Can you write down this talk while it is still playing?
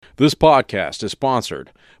This podcast is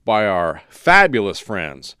sponsored by our fabulous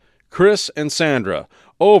friends, Chris and Sandra,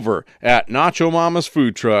 over at Nacho Mama's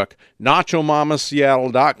Food Truck,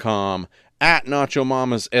 NachoMamasSeattle.com, at Nacho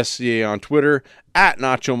Mamas SCA on Twitter, at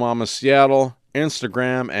Nacho Mamas Seattle,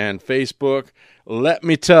 Instagram, and Facebook. Let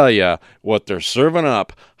me tell you what they're serving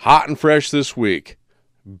up hot and fresh this week.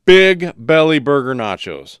 Big belly burger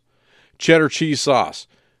nachos, cheddar cheese sauce,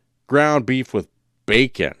 ground beef with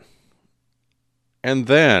bacon, and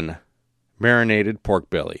then marinated pork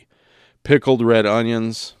belly, pickled red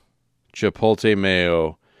onions, chipotle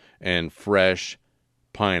mayo, and fresh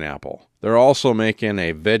pineapple. They're also making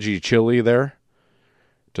a veggie chili there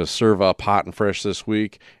to serve up hot and fresh this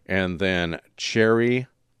week, and then cherry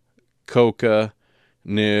coca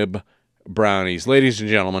nib brownies. Ladies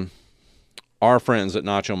and gentlemen, our friends at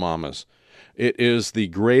Nacho Mamas. It is the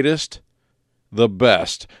greatest, the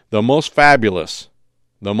best, the most fabulous,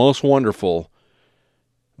 the most wonderful,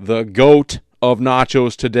 the GOAT of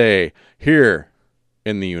nachos today here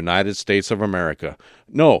in the United States of America.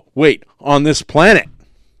 No, wait, on this planet.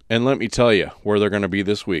 And let me tell you where they're going to be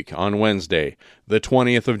this week. On Wednesday, the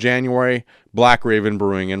 20th of January, Black Raven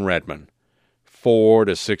Brewing in Redmond, 4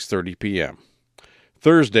 to 6:30 p.m.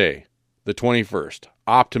 Thursday, the 21st,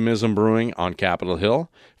 Optimism Brewing on Capitol Hill,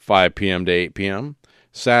 5 p.m. to 8 p.m.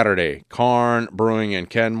 Saturday, Karn Brewing in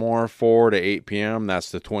Kenmore, 4 to 8 p.m. That's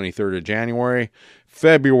the 23rd of January.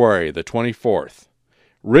 February, the 24th,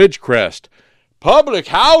 Ridgecrest Public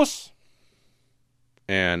House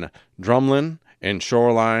and Drumlin and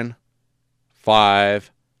Shoreline,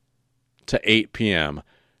 5 to 8 p.m.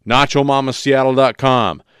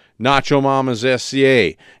 NachoMamasSeattle.com, Nacho Mamas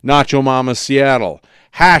SCA, Nacho Mamas Seattle,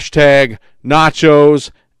 hashtag nachos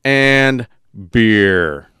and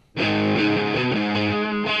beer.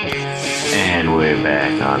 And we're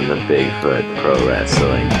back on the Bigfoot Pro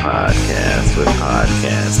Wrestling Podcast with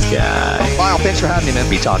Podcast Guy. Lyle, thanks for having me, man.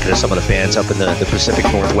 Be talking to some of the fans up in the Pacific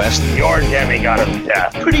Northwest. Your Demi got him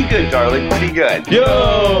death. Pretty good, darling. Pretty good.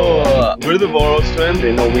 Yo! We're the Boros twins.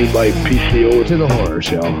 They know me by PCO to the horror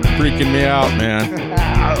show. Freaking me out, man.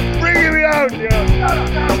 Bringing me out, yo!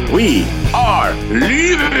 We are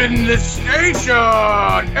leaving the station.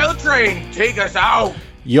 L Train, take us out.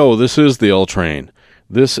 Yo, this is the L Train.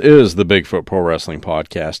 This is the Bigfoot Pro Wrestling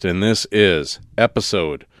Podcast, and this is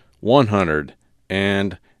episode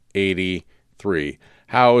 183.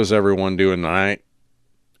 How is everyone doing tonight?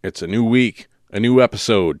 It's a new week, a new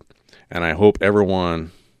episode, and I hope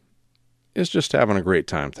everyone is just having a great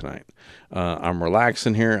time tonight. I'm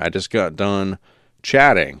relaxing here. I just got done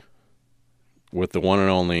chatting with the one and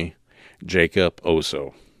only Jacob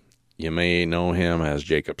Oso. You may know him as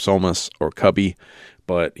Jacob Somas or Cubby,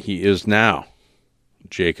 but he is now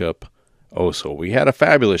Jacob Oso. We had a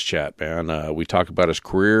fabulous chat, man. We talked about his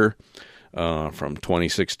career from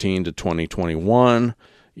 2016 to 2021.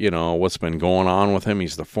 You know, what's been going on with him.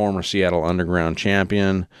 He's the former Seattle Underground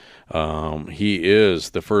champion. He is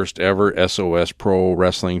the first ever SOS Pro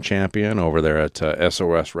Wrestling champion over there at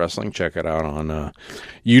SOS Wrestling. Check it out on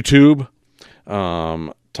YouTube.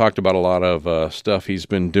 Talked about a lot of stuff he's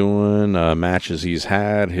been doing, matches he's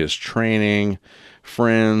had, his training,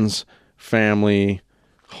 friends, family,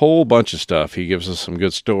 whole bunch of stuff. He gives us some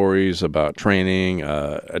good stories about training,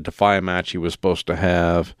 a Defy match he was supposed to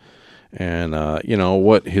have, and, you know,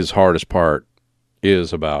 what his hardest part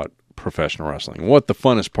is about professional wrestling, what the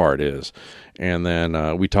funnest part is. And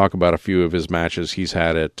then we talk about a few of his matches he's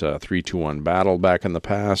had at 3-2-1 Battle back in the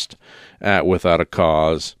past, at Without a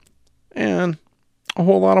Cause, and a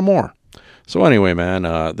whole lot of more. So anyway, man,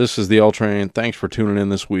 this is the L Train. Thanks for tuning in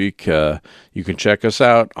this week. You can check us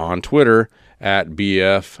out on Twitter at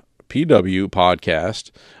BFPW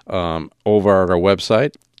Podcast, over at our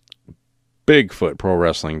website,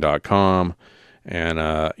 BigfootProWrestling.com.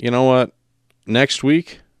 And you know what? Next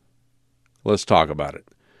week, let's talk about it.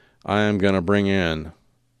 I am going to bring in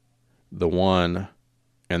the one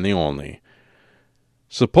and the only,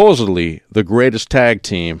 supposedly the greatest tag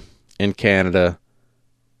team in Canada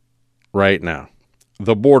right now,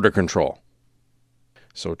 the Border Control.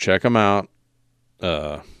 So check them out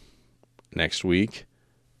next week.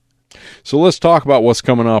 So let's talk about what's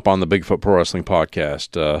coming up on the Bigfoot Pro Wrestling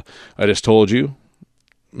Podcast. I just told you,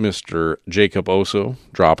 Mr. Jacob Oso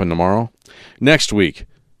dropping tomorrow. Next week,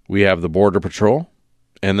 we have the Border Patrol.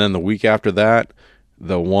 And then the week after that,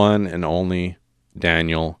 the one and only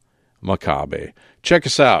Daniel Makabe. Check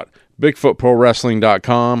us out,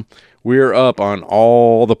 BigfootProWrestling.com. We're up on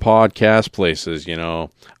all the podcast places, you know,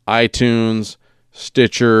 iTunes,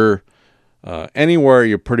 Stitcher, Anywhere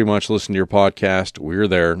you pretty much listen to your podcast, we're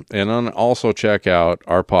there. And then also check out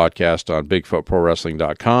our podcast on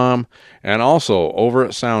BigfootProWrestling.com and also over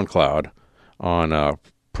at SoundCloud on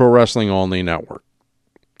Pro Wrestling Only Network.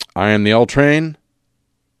 I am the L Train,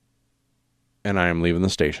 and I am leaving the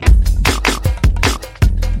station.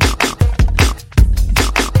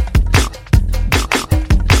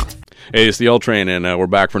 Hey, it's the L Train, and we're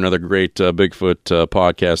back for another great Bigfoot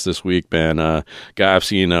podcast this week, man. Guy I've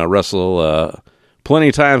seen wrestle plenty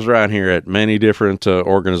of times around here at many different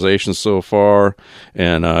organizations so far,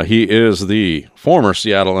 and he is the former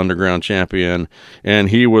Seattle Underground champion, and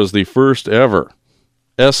he was the first ever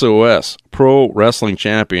SOS Pro Wrestling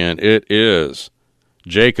champion. It is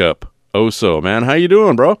Jacob Oso. Man, how you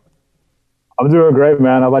doing, bro? I'm doing great,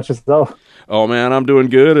 man. How about yourself? Oh, man, I'm doing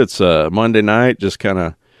good. It's Monday night, just kind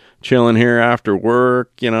of chilling here after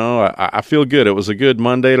work. You know, I feel good. It was a good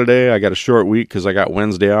Monday today. I got a short week because I got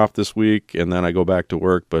Wednesday off this week, and then I go back to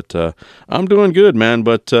work. But I'm doing good, man.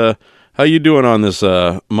 But how you doing on this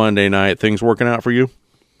Monday night? Things working out for you?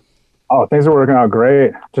 Oh, things are working out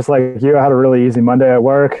great. Just like you, I had a really easy Monday at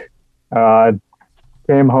work.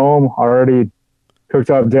 Came home, already cooked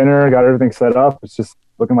up dinner, got everything set up. It's just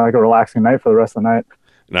looking like a relaxing night for the rest of the night.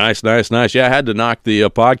 Nice. Yeah, I had to knock the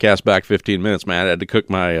podcast back 15 minutes, man. I had to cook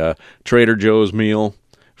my Trader Joe's meal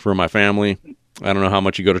for my family. I don't know how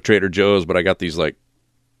much you go to Trader Joe's, but I got these like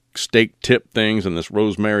steak tip things and this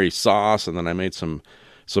rosemary sauce, and then I made some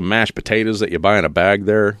mashed potatoes that you buy in a bag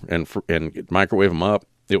there and microwave them up.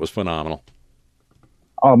 It was phenomenal.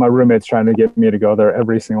 Oh, my roommate's trying to get me to go there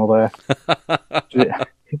every single day.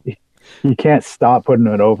 You can't stop putting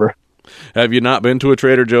it over. Have you not been to a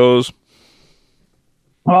Trader Joe's?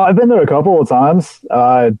 Well, I've been there a couple of times.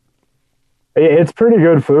 It's pretty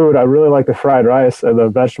good food. I really like the fried rice, the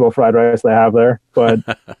vegetable fried rice they have there, but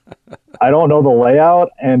I don't know the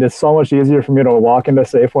layout, and it's so much easier for me to walk into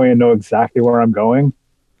Safeway and know exactly where I'm going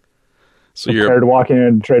compared to walking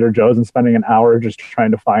into Trader Joe's and spending an hour just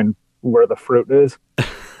trying to find where the fruit is.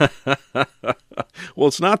 Well,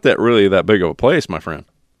 it's not that big of a place, my friend.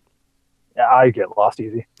 Yeah, I get lost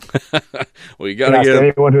easy. Well, you got to get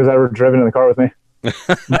anyone who's ever driven in the car with me.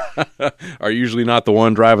 Are you usually not the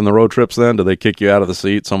one driving the road trips then? Do they kick you out of the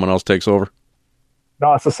seat? Someone else takes over?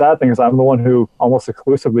 No, it's the sad thing is I'm the one who almost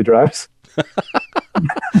exclusively drives.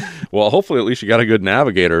 Well, hopefully at least you got a good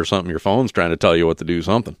navigator or something. Your phone's trying to tell you what to do,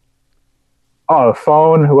 something. Oh, the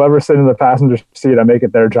phone, whoever's sitting in the passenger seat, I make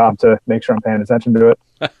it their job to make sure I'm paying attention to it.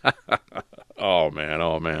 Oh,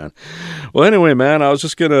 man. Well, anyway, man, I was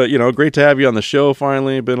just going to, great to have you on the show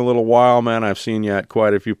finally. Been a little while, man. I've seen you at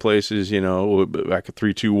quite a few places, back at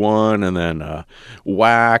 321 and then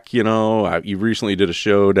WAC, you recently did a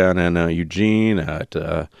show down in Eugene at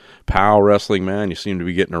POW Wrestling, man. You seem to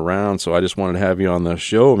be getting around, so I just wanted to have you on the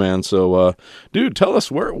show, man. So, dude, tell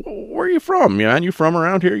us, where are you from, man? You from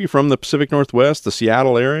around here? You from the Pacific Northwest, the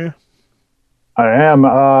Seattle area? I am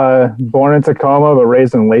born in Tacoma, but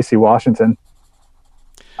raised in Lacey, Washington.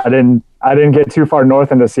 I didn't get too far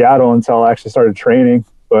north into Seattle until I actually started training,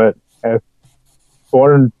 but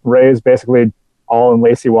born and raised basically all in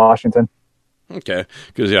Lacey, Washington. Okay,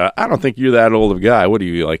 because I don't think you're that old of a guy. What are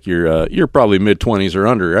you like? You're probably mid-20s or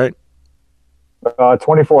under, right?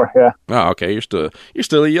 24, yeah. Oh, okay. You're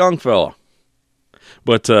still a young fella.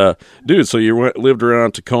 But dude, so you lived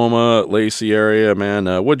around Tacoma, Lacey area, man.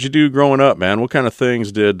 What'd you do growing up, man? What kind of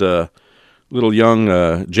things did little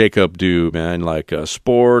young Jacob do, man? Like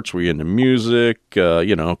sports? Were you into music?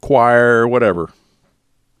 Choir, whatever.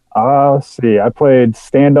 Let's see. I played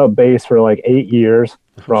stand-up bass for like 8 years,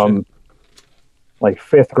 from like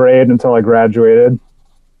 5th grade until I graduated.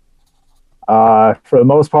 For the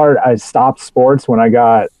most part, I stopped sports when I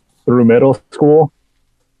got through middle school.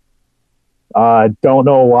 Don't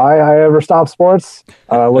know why I ever stopped sports.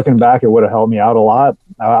 Looking back, it would have helped me out a lot.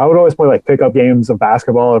 I would always play like pickup games of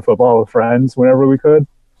basketball or football with friends whenever we could.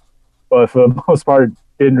 But for the most part,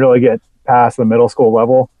 didn't really get past the middle school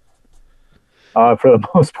level. For the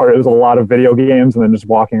most part, it was a lot of video games and then just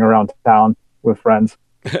walking around town with friends.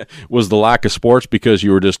 Was the lack of sports because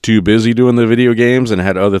you were just too busy doing the video games and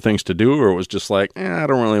had other things to do, or it was just like, I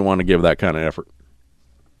don't really want to give that kind of effort?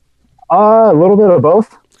 A little bit of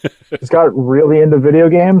both. Just got really into video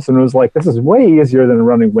games and was like, this is way easier than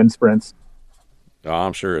running wind sprints. Oh,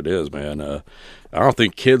 I'm sure it is, man. I don't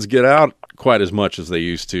think kids get out quite as much as they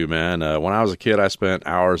used to, man. When I was a kid, I spent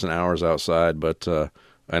hours and hours outside, but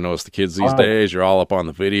I notice the kids these days, you're all up on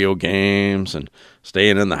the video games and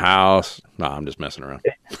staying in the house. No, I'm just messing around.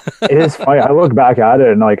 It is funny. I look back at it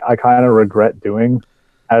and like I kind of regret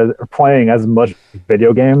playing as much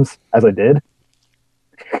video games as I did.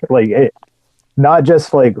 not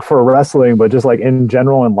just like for wrestling, but just like in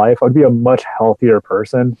general in life, I'd be a much healthier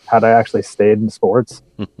person had I actually stayed in sports.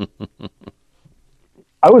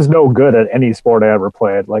 I was no good at any sport I ever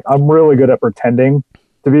played. Like, I'm really good at pretending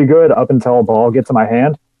to be good up until a ball gets in my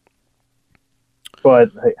hand.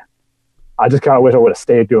 But I just kind of wish I would have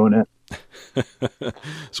stayed doing it.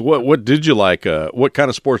 So what did you like? What kind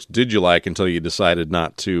of sports did you like until you decided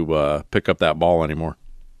not to pick up that ball anymore?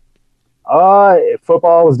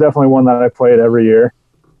 Football was definitely one that I played every year.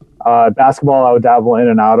 Basketball I would dabble in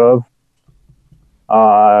and out of.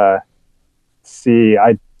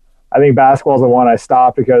 I think basketball is the one I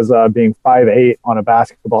stopped because being 5'8" on a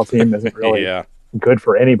basketball team isn't really good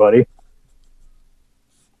for anybody.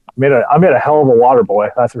 I made a hell of a water boy,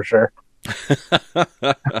 that's for sure.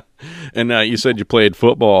 And you said you played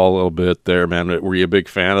football a little bit there, man. Were you a big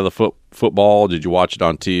fan of the football? Did you watch it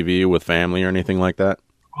on TV with family or anything like that?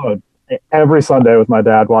 Every Sunday with my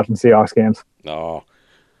dad watching Seahawks games. Oh,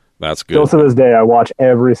 that's good. Still to this day, I watch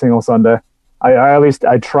every single Sunday.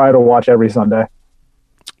 I try to watch every Sunday.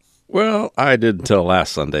 Well, I did until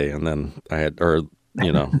last Sunday, and then I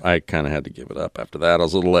kind of had to give it up after that. I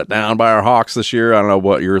was a little let down by our Hawks this year. I don't know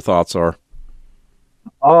what your thoughts are.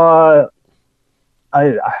 I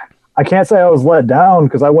can't say I was let down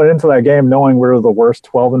because I went into that game knowing we were the worst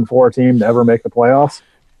 12-4 team to ever make the playoffs.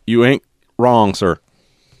 You ain't wrong, sir.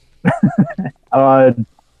 When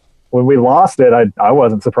we lost it, I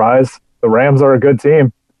wasn't surprised. The Rams are a good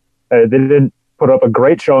team. They didn't put up a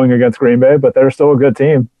great showing against Green Bay, but they're still a good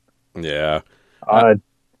team. Yeah. I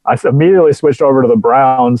immediately switched over to the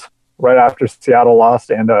Browns right after Seattle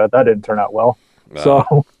lost, and that didn't turn out well.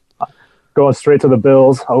 So going straight to the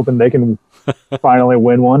Bills, hoping they can finally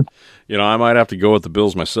win one. I might have to go with the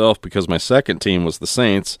Bills myself because my second team was the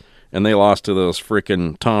Saints, and they lost to those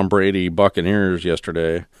freaking Tom Brady Buccaneers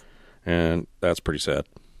yesterday, and that's pretty sad.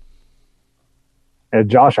 And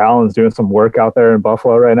Josh Allen's doing some work out there in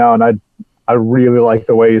Buffalo right now, and I really like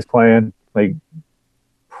the way he's playing. Like,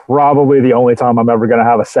 probably the only time I'm ever going to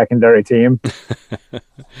have a secondary team.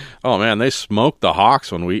 Oh man, they smoked the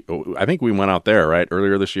Hawks I think we went out there right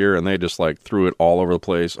earlier this year, and they just like threw it all over the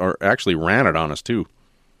place, or actually ran it on us too.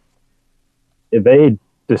 They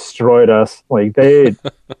destroyed us. Like they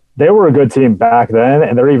were a good team back then,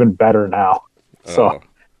 and they're even better now. So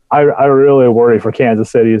I really worry for Kansas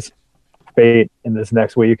City's fate in this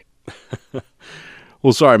next week.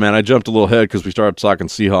 Well, sorry, man. I jumped a little ahead because we started talking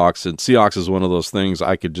Seahawks, and Seahawks is one of those things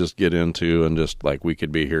I could just get into, and just like we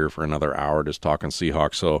could be here for another hour just talking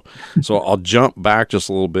Seahawks. So I'll jump back just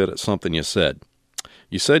a little bit at something you said.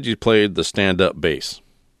 You said you played the stand-up bass.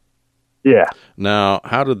 Yeah. Now,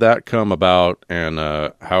 how did that come about, and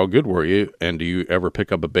how good were you, and do you ever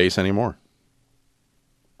pick up a bass anymore?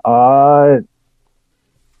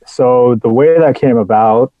 So the way that came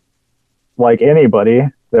about, like anybody,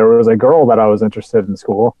 there was a girl that I was interested in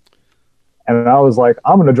school, and I was like,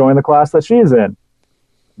 I'm going to join the class that she's in.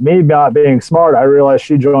 Me not being smart, I realized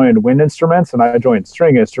she joined wind instruments and I joined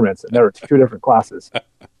string instruments, and there were two different classes.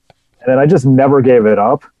 And then I just never gave it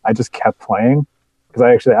up. I just kept playing because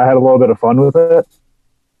I had a little bit of fun with it.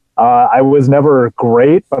 I was never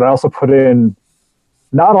great, but I also put in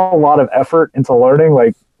not a lot of effort into learning.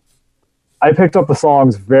 Like, I picked up the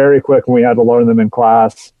songs very quick when we had to learn them in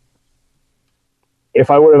class. If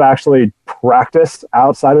I would have actually practiced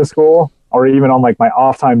outside of school or even on like my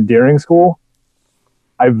off time during school,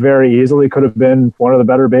 I very easily could have been one of the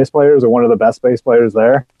better bass players or one of the best bass players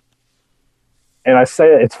there. And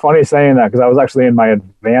it's funny saying that because I was actually in my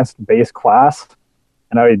advanced bass class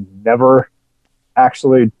and I never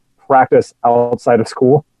actually practiced outside of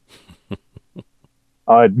school.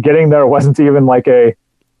 Getting there wasn't even like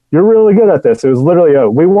you're really good at this. It was literally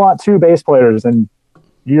we want two bass players and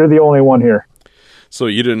you're the only one here. So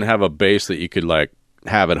you didn't have a bass that you could like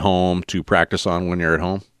have at home to practice on when you're at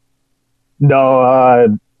home? No,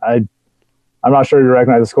 I'm not sure you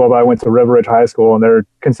recognize the school, but I went to River Ridge High School, and they're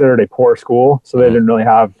considered a poor school, so they didn't really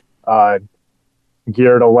have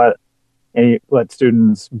gear to let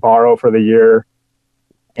students borrow for the year,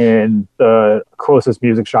 and the closest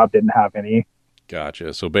music shop didn't have any.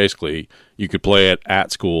 Gotcha. So basically, you could play it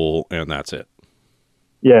at school, and that's it.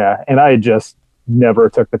 Yeah, and I just never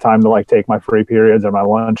took the time to like take my free periods or my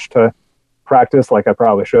lunch to practice like I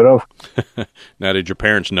probably should have. Now, did your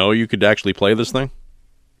parents know you could actually play this thing?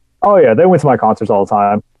 Oh yeah, they went to my concerts all the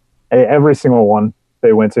time. Every single one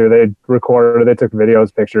they went to, they recorded, they took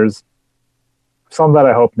videos, pictures. Some that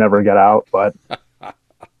I hope never get out, but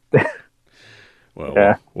well,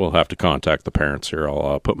 yeah. We'll have to contact the parents here.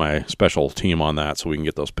 I'll put my special team on that so we can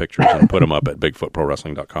get those pictures and put them up at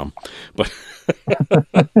BigfootProWrestling.com. But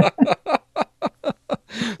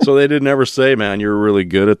So they didn't ever say, man, you're really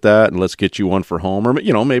good at that, and let's get you one for home. Or,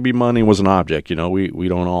 maybe money was an object. We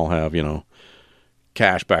don't all have,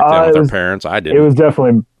 cash back then with our parents. I didn't. It was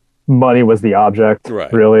definitely money was the object,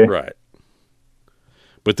 right, really. Right.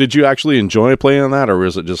 But did you actually enjoy playing on that, or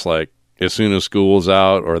was it just like as soon as school was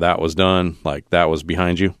out or that was done, like that was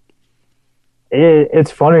behind you?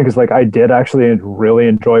 It's funny because like I did actually really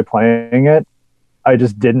enjoy playing it. I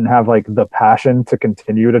just didn't have like the passion to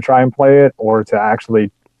continue to try and play it or to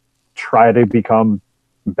actually try to become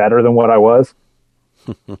better than what I was.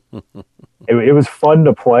 It was fun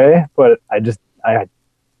to play, but I just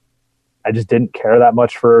didn't care that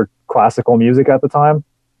much for classical music at the time.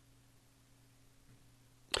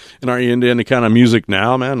 And are you into any kind of music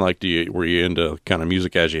now, man? Like, were you into kind of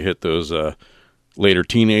music as you hit those later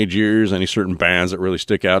teenage years? Any certain bands that really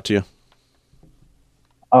stick out to you?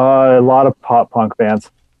 A lot of pop punk bands.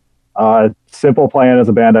 Simple Plan is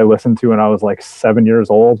a band I listened to when I was like 7 years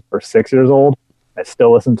old or 6 years old. I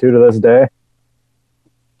still listen to this day.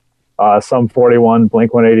 Sum 41,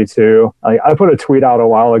 Blink 182. I put a tweet out a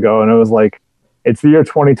while ago, and it was like, it's the year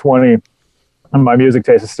 2020, and my music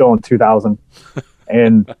taste is still in 2000.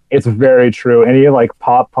 And it's very true. Any like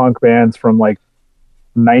pop punk bands from like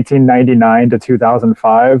 1999 to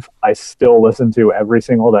 2005, I still listen to every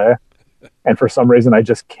single day. And for some reason, I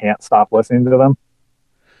just can't stop listening to them.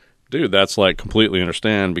 Dude, that's like completely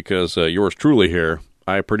understand because yours truly here,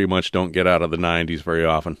 I pretty much don't get out of the 90s very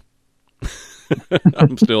often.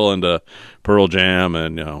 I'm still into Pearl Jam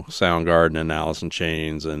and, Soundgarden and Alice in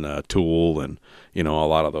Chains and Tool and, a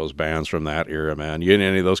lot of those bands from that era, man. You in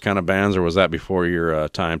any of those kind of bands, or was that before your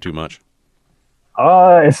time too much?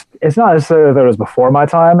 It's not necessarily that it was before my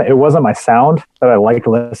time. It wasn't my sound that I liked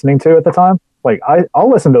listening to at the time. Like I'll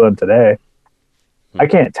listen to them today. I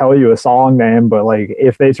can't tell you a song name, but like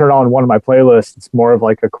if they turn on one of my playlists, it's more of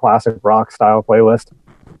like a classic rock style playlist.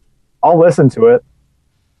 I'll listen to it.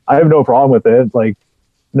 I have no problem with it. Like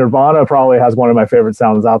Nirvana probably has one of my favorite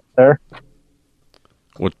sounds out there.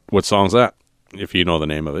 What song's that? If you know the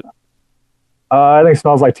name of it. I think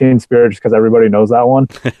Smells Like Teen Spirit, just because everybody knows that one.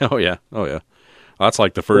 Oh yeah. That's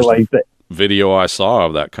like the first video I saw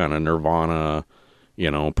of that kind of Nirvana,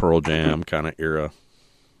 Pearl Jam kind of era.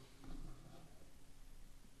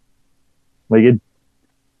 Like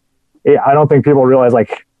I don't think people realize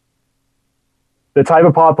like the type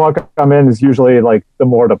of pop punk I'm in is usually like the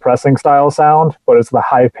more depressing style sound, but it's the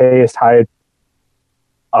high paced, high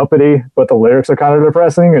uppity, but the lyrics are kind of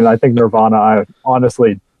depressing. And I think Nirvana, I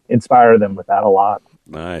honestly inspire them with that a lot.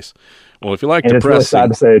 Nice. Well, if you like and depressing, it's really sad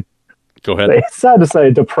to say. Go ahead. It's sad to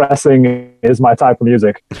say depressing is my type of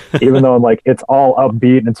music, even though like it's all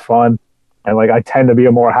upbeat and it's fun. And like I tend to be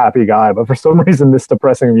a more happy guy, but for some reason this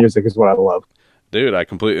depressing music is what I love. Dude, I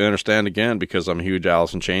completely understand again because I'm a huge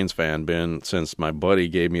Alice in Chains fan, been since my buddy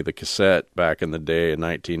gave me the cassette back in the day in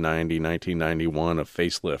 1990, 1991 of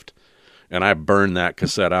Facelift. And I burned that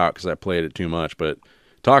cassette out because I played it too much. But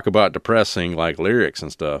talk about depressing like lyrics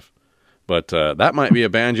and stuff. But that might be a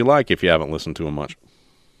band you like if you haven't listened to them much.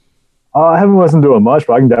 I haven't listened to them much,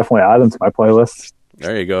 but I can definitely add them to my playlists.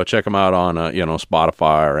 There you go. Check them out on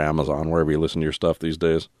Spotify or Amazon, wherever you listen to your stuff these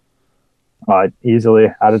days. Easily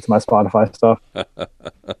add it to my Spotify stuff. All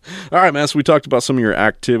right, man. So we talked about some of your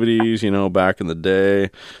activities, back in the day.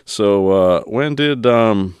 So when did,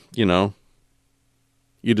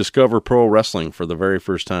 you discover pro wrestling for the very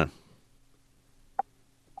first time?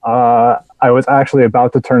 I was actually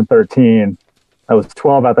about to turn 13. I was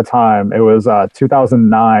 12 at the time. It was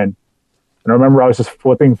 2009. And I remember I was just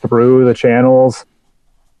flipping through the channels.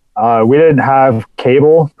 We didn't have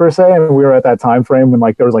cable per se, and we were at that time frame when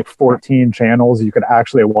like there was like 14 channels you could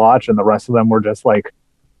actually watch, and the rest of them were just like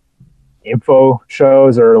info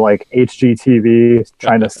shows or like HGTV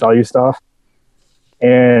trying to sell you stuff.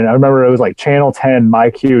 And I remember it was like Channel 10, My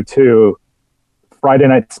Q2, Friday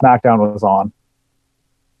Night SmackDown was on,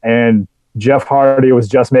 and Jeff Hardy was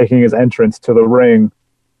just making his entrance to the ring,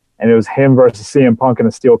 and it was him versus CM Punk in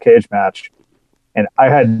a steel cage match. And I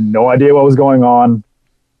had no idea what was going on.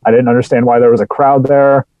 I didn't understand why there was a crowd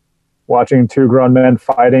there watching two grown men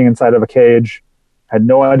fighting inside of a cage. I had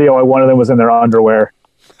no idea why one of them was in their underwear,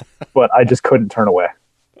 but I just couldn't turn away.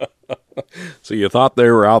 So you thought they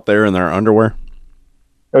were out there in their underwear?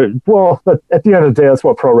 Well, at the end of the day, that's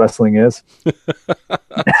what pro wrestling is.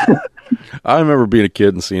 I remember being a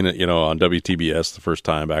kid and seeing it, on WTBS the first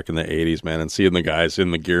time back in the 80s, man, and seeing the guys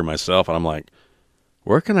in the gear myself, and I'm like,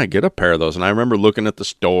 where can I get a pair of those? And I remember looking at the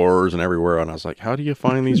stores and everywhere, and I was like, how do you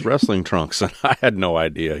find these wrestling trunks? And I had no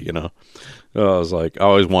idea, I was like, I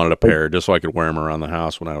always wanted a pair just so I could wear them around the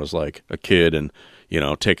house when I was like a kid and,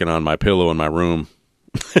 taking on my pillow in my room.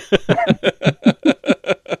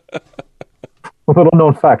 little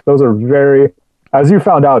known fact, those are very, as you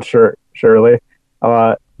found out, surely,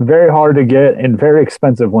 very hard to get and very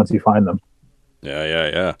expensive once you find them.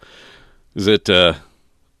 Yeah. Is it, tell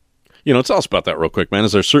us about that real quick, man.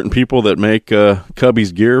 Is there certain people that make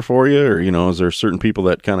Cubby's gear for you, or, is there certain people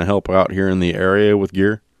that kind of help out here in the area with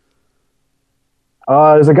gear?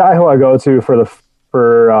 There's a guy who I go to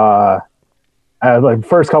for like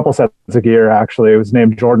first couple sets of gear, actually. It was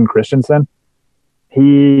named Jordan Christensen.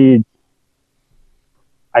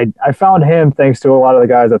 I found him thanks to a lot of the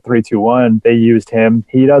guys at 321. They used him.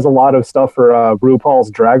 He does a lot of stuff for RuPaul's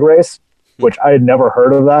Drag Race, which I had never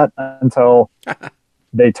heard of that until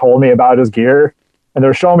they told me about his gear. And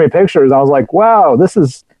they're showing me pictures. I was like, wow, this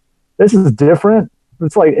is different.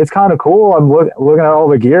 It's kind of cool. I'm looking at all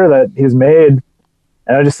the gear that he's made.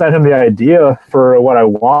 And I just sent him the idea for what I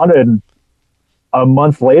wanted. A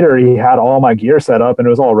month later, he had all my gear set up and it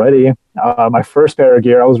was all ready. My first pair of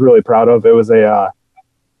gear I was really proud of. It was a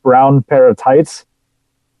brown pair of tights.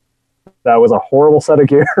 That was a horrible set of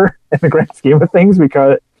gear in the grand scheme of things,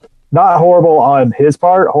 because not horrible on his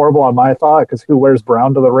part, horrible on my thought, because who wears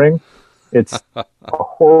brown to the ring? It's a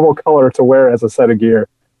horrible color to wear as a set of gear.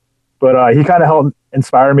 But he kind of helped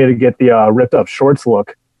inspire me to get the ripped up shorts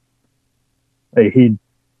look. He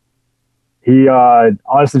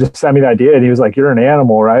honestly just sent me the idea, and he was like, "You're an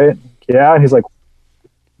animal, right?" Yeah, and he's like,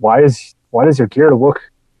 "Why does your gear look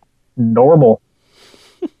normal?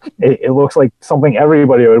 It looks like something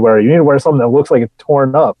everybody would wear. You need to wear something that looks like it's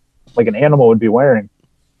torn up, like an animal would be wearing."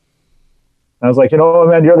 And I was like, "You know what,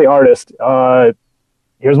 man? You're the artist.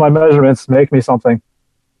 Here's my measurements. Make me something."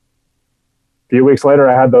 A few weeks later,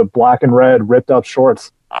 I had the black and red ripped up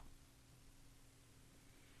shorts.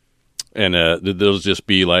 And did those just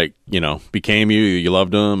be like, became you? You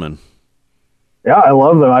loved them? And yeah, I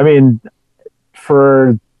love them. I mean,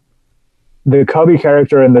 for the Cubby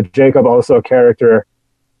character and the Jacob Oso character,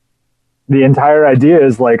 the entire idea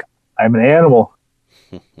is like, I'm an animal.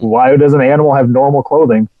 Why does an animal have normal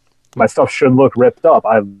clothing? My stuff should look ripped up.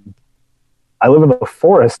 I live in the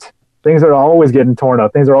forest. Things are always getting torn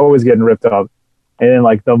up. Things are always getting ripped up. And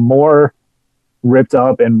like the more ripped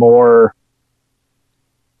up and more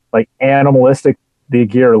like animalistic the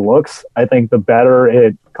gear looks, I think the better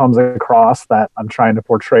it comes across that I'm trying to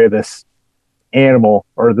portray this animal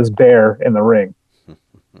or this bear in the ring.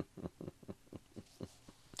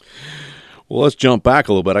 Well, let's jump back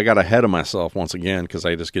a little bit. I got ahead of myself once again because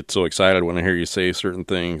I just get so excited when I hear you say certain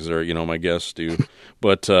things, or, my guests do.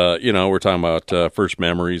 But, we're talking about first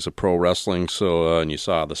memories of pro wrestling. So, and you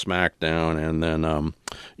saw the SmackDown, and then,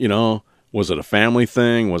 was it a family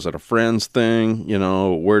thing? Was it a friends thing?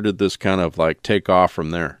 Where did this kind of like take off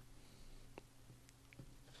from there?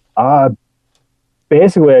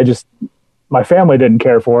 Basically, my family didn't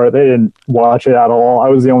care for it. They didn't watch it at all. I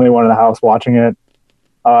was the only one in the house watching it.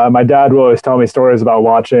 My dad would always tell me stories about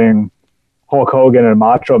watching Hulk Hogan and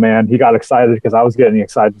Macho Man. He got excited because I was getting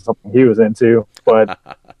excited in something he was into, but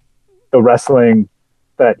the wrestling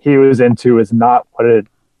that he was into is not what it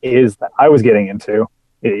is that I was getting into.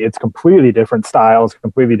 It's completely different styles,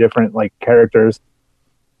 completely different like characters.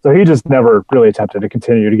 So he just never really attempted to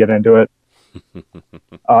continue to get into it.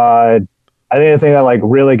 I think the thing that like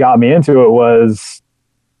really got me into it was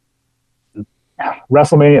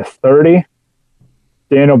WrestleMania 30.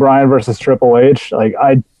 Daniel Bryan versus Triple H. Like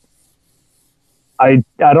I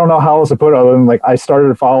don't know how else to put it other than like I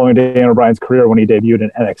started following Daniel Bryan's career when he debuted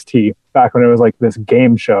in NXT back when it was like this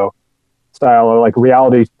game show style or like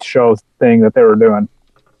reality show thing that they were doing.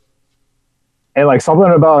 And like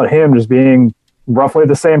something about him just being roughly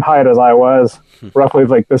the same height as I was, roughly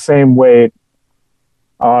like the same weight.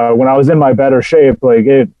 When I was in my better shape,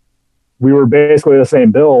 we were basically the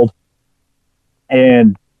same build.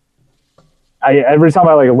 And every time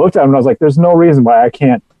I like looked at him, I was like, there's no reason why I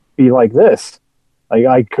can't be like this. Like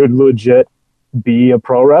I could legit be a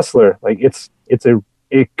pro wrestler. Like it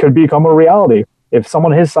could become a reality. If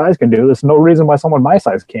someone his size can do this, no reason why someone my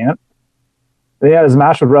size can't. Then he had his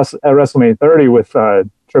match at WrestleMania 30 with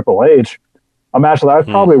Triple H, a match that I've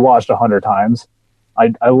probably watched 100 times.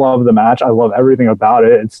 I love the match. I love everything about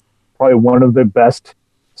it. It's probably one of the best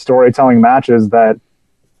storytelling matches that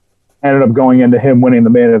ended up going into him winning the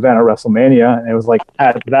main event at WrestleMania. And it was like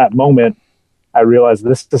at that moment, I realized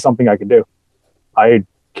this is something I can do. I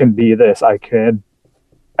can be this. I could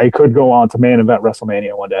go on to main event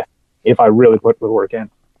WrestleMania one day if I really put the work in.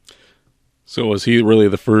 So was he really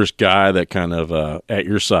the first guy that kind of, at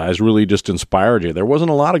your size, really just inspired you? There wasn't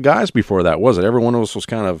a lot of guys before that, was it? Everyone else was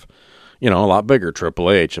kind of, a lot bigger,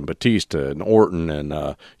 Triple H and Batista and Orton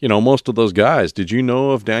and, most of those guys. Did you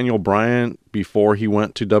know of Daniel Bryan before he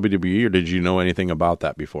went to WWE, or did you know anything about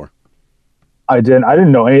that before? I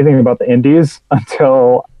didn't know anything about the indies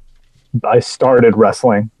until I started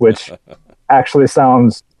wrestling, which actually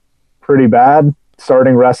sounds pretty bad.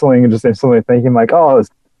 Starting wrestling and just instantly thinking like, oh, it's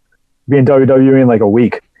being WWE in like a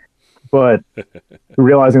week. But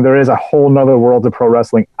realizing there is a whole nother world of pro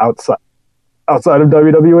wrestling outside of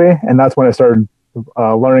WWE. And that's when I started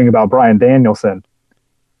learning about Bryan Danielson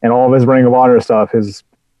and all of his Ring of Honor stuff, his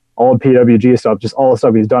old PWG stuff, just all the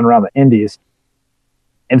stuff he's done around the indies.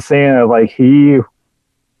 And saying that like it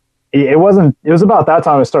was about that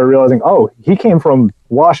time I started realizing, oh, he came from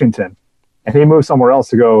Washington and he moved somewhere else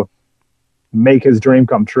to go make his dream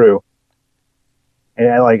come true. And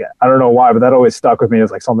I don't know why, but that always stuck with me as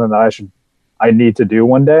like something that I need to do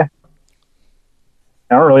one day.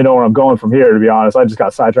 I don't really know where I'm going from here, to be honest. I just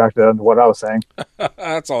got sidetracked into what I was saying.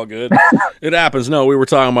 That's all good. It happens. No, we were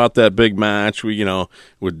talking about that big match,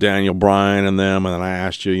 with Daniel Bryan and them, and then I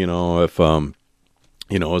asked you, if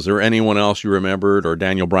is there anyone else you remembered, or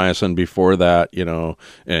Daniel Bryanson before that,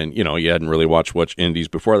 and, you hadn't really watched indies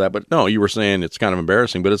before that, but no, you were saying it's kind of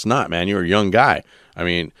embarrassing, but it's not, man. You're a young guy. I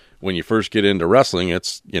mean, when you first get into wrestling,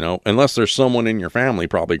 it's, unless there's someone in your family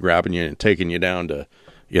probably grabbing you and taking you down to,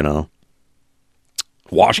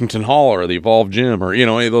 Washington Hall or the Evolve Gym or,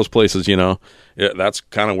 any of those places, that's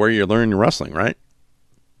kind of where you learn your wrestling, right?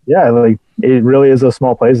 Yeah, like it really is those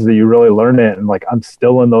small places that you really learn it. And like I'm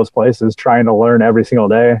still in those places trying to learn every single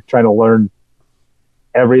day, trying to learn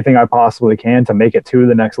everything I possibly can to make it to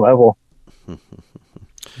the next level.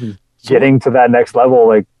 Getting to that next level,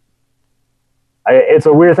 like it's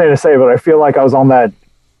a weird thing to say, but I feel like I was on that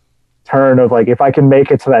turn of like, if I can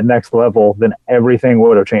make it to that next level, then everything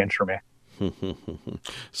would have changed for me.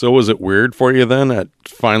 So was it weird for you then at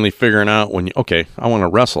finally figuring out okay, I want to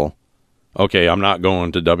wrestle. Okay, I'm not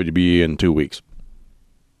going to WWE in 2 weeks.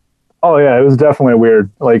 Oh yeah, it was definitely weird.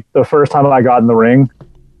 Like the first time I got in the ring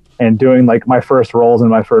and doing like my first rolls and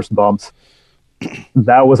my first bumps,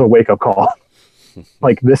 that was a wake up call.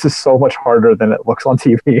 Like this is so much harder than it looks on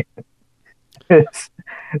TV.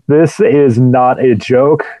 This is not a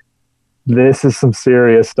joke. This is some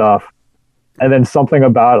serious stuff. And then something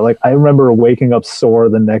about it, like I remember waking up sore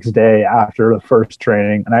the next day after the first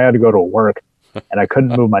training, and I had to go to work, and I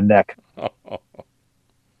couldn't move my neck.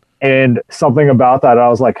 And something about that, I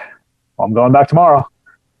was like, well, I'm going back tomorrow.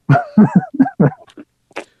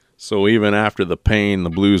 So even after the pain,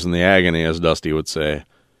 the blues, and the agony, as Dusty would say,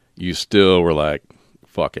 you still were like,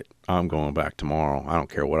 fuck it, I'm going back tomorrow. I don't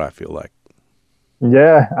care what I feel like.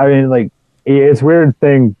 Yeah, I mean, like, it's a weird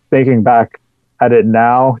thing thinking back at it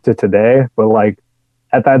now to today, but like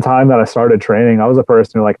at that time that I started training, I was a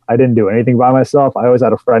person who like I didn't do anything by myself. I always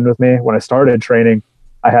had a friend with me. When I started training,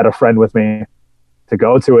 I had a friend with me to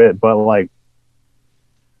go to it, but like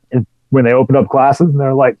when they opened up classes and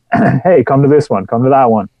they're like, hey, come to this one, come to that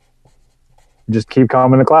one, just keep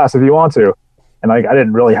coming to class if you want to. And like I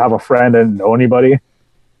didn't really have a friend and know anybody,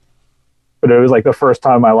 but it was like the first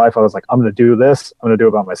time in my life I was like, I'm going to do this, I'm going to do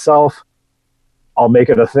it by myself, I'll make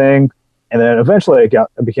it a thing. And then eventually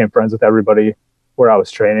I became friends with everybody where I was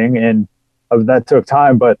training, and that took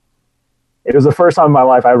time, but it was the first time in my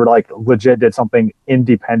life I ever like legit did something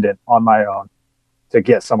independent on my own to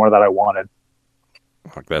get somewhere that I wanted.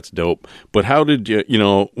 That's dope. But how did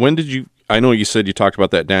when did you, I know you said you talked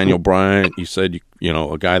about that Daniel Bryan, you said,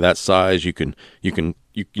 a guy that size, you can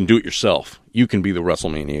do it yourself. You can be the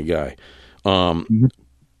WrestleMania guy.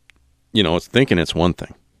 It's thinking it's one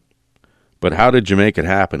thing. But how did you make it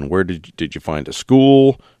happen? Where did you find a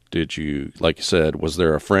school? Did you, like you said, was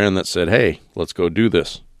there a friend that said, hey, let's go do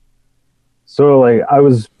this? So like I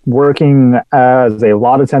was working as a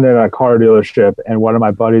lot attendant at a car dealership, and one of my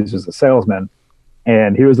buddies was a salesman,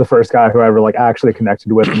 and he was the first guy who I ever like actually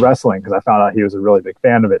connected with in wrestling, because I found out he was a really big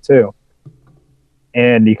fan of it too.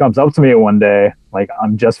 And he comes up to me one day, like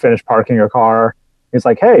I'm just finished parking a car. He's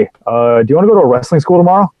like, hey, do you want to go to a wrestling school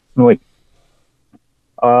tomorrow? I'm like,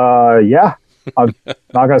 yeah, I'm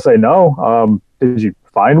not going to say no. Did you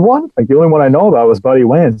find one? Like the only one I know about was Buddy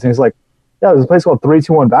Wins. And he's like, yeah, there's a place called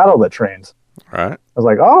 321 Battle that trains. All right. I was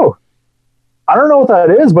like, oh, I don't know what that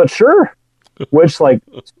is, but sure. Which like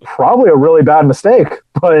it's probably a really bad mistake,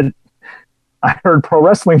 but I heard pro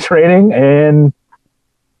wrestling training and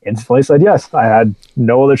instantly said yes. I had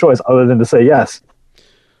no other choice other than to say yes.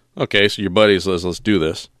 Okay, so your buddy says, let's do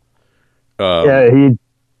this. Yeah,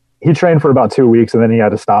 he trained for about 2 weeks and then he had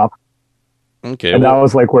to stop. Okay. And that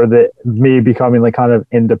was like where me becoming like kind of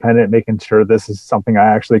independent, making sure this is something I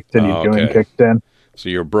actually continue doing kicked in. So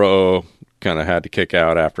your bro kind of had to kick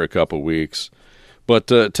out after a couple of weeks. But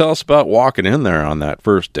tell us about walking in there on that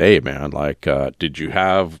first day, man. Like, did you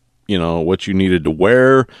have, what you needed to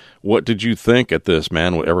wear? What did you think at this,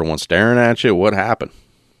 man? Everyone's staring at you. What happened?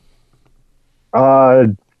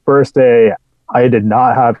 First day, I did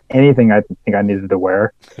not have anything I think I needed to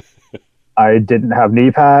wear. I didn't have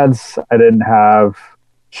knee pads. I didn't have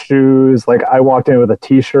shoes. Like, I walked in with a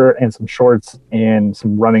t-shirt and some shorts and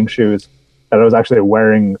some running shoes that I was actually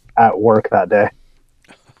wearing at work that day.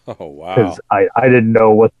 Oh, wow. Because I didn't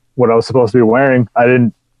know what I was supposed to be wearing. I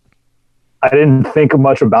didn't think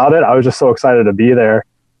much about it. I was just so excited to be there.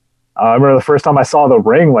 I remember the first time I saw the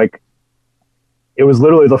ring, like, it was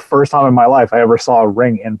literally the first time in my life I ever saw a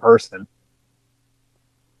ring in person.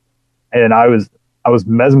 And I was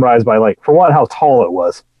mesmerized by, like, for one, how tall it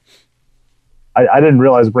was. I didn't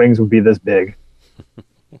realize rings would be this big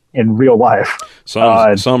in real life.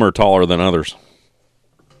 Some are taller than others.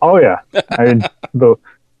 Oh yeah, I mean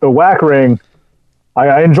the whack ring.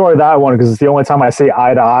 I enjoy that one because it's the only time I see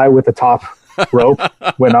eye to eye with the top rope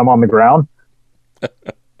when I'm on the ground. But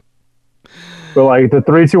like the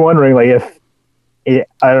 3-2-1 ring, like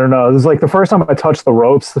I don't know. This is like the first time I touched the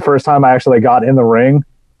ropes. The first time I actually got in the ring,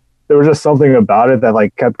 there was just something about it that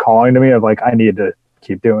like kept calling to me of like, I need to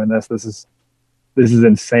keep doing this. This is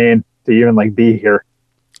insane to even like be here.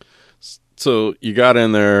 So you got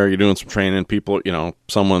in there, you're doing some training, people,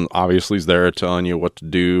 someone obviously is there telling you what to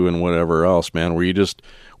do and whatever else, man.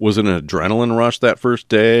 Was it an adrenaline rush that first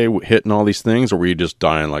day, hitting all these things, or were you just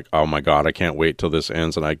dying like, oh my God, I can't wait till this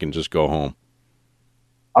ends and I can just go home?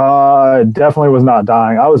 Definitely was not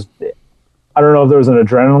dying. I don't know if there was an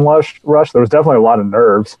adrenaline rush. There was definitely a lot of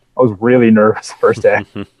nerves. I was really nervous the first day.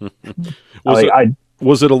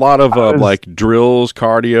 Was it a lot of like drills,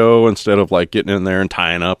 cardio, instead of like getting in there and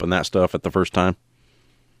tying up and that stuff at the first time?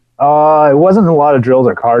 It wasn't a lot of drills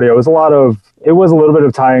or cardio. It was a little bit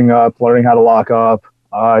of tying up, learning how to lock up.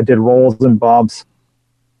 I did rolls and bumps.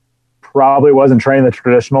 Probably wasn't trained the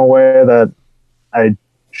traditional way that I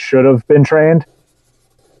should have been trained.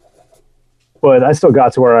 But I still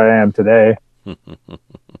got to where I am today.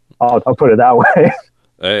 I'll put it that way.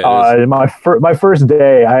 My first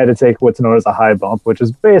day, I had to take what's known as a high bump, which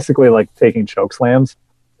is basically like taking choke slams,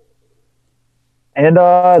 and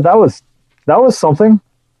that was something.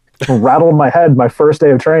 Rattled my head my first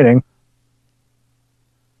day of training.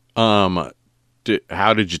 How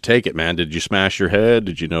did you take it, man? Did you smash your head?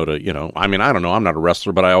 Did you know to I mean, I don't know. I'm not a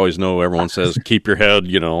wrestler, but I always know everyone says keep your head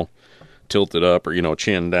tilted up or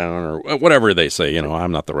chin down or whatever they say.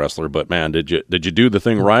 I'm not the wrestler, but man, did you do the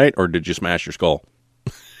thing right, or did you smash your skull?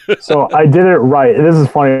 So I did it right. This is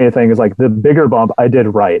funny thing is like the bigger bump I did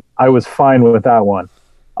right. I was fine with that one.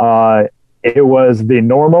 It was the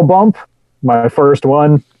normal bump. My first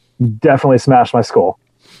one definitely smashed my skull.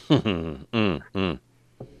 That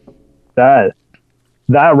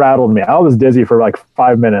rattled me. I was dizzy for like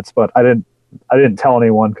 5 minutes, but I didn't tell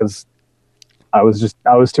anyone because I was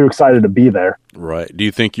too excited to be there. Right. Do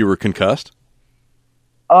you think you were concussed?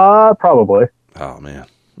 Probably. Oh man.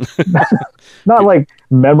 Not like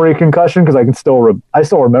memory concussion because I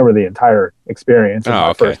still remember the entire experience of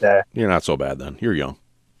my first day. You're not so bad then. You're young.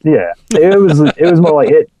 Yeah, it was more like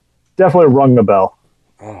it definitely rung the bell.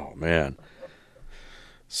 Oh man.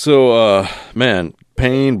 So man,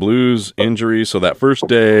 pain, blues, injury. So that first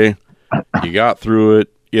day, you got through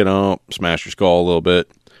it. Smashed your skull a little bit,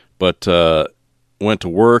 but went to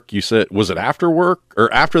work. You said, was it after work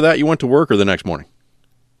or after that you went to work or the next morning?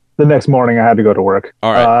 The next morning I had to go to work.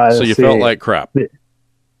 All right. So you felt like crap.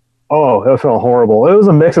 Oh, it felt horrible. It was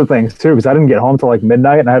a mix of things too, because I didn't get home till like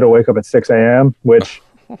midnight and I had to wake up at 6 a.m., which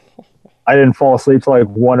I didn't fall asleep till like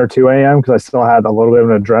 1 or 2 a.m. because I still had a little bit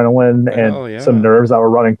of an adrenaline and some nerves that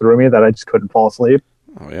were running through me that I just couldn't fall asleep.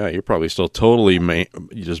 Oh yeah. You're probably still totally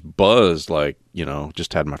you just buzzed like,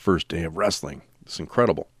 just had my first day of wrestling. It's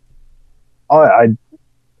incredible.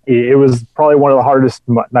 It was probably one of the hardest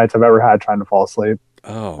nights I've ever had trying to fall asleep.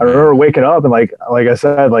 Oh, I remember waking up and like I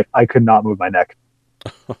said, like I could not move my neck.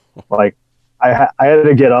 Like I had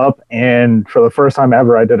to get up, and for the first time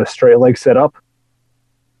ever, I did a straight leg sit up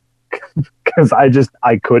because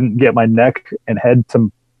I couldn't get my neck and head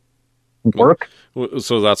to work.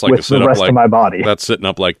 So that's like with a sit the up rest like of my body. That's sitting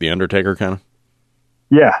up like the Undertaker kind of.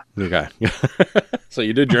 Yeah. Okay. So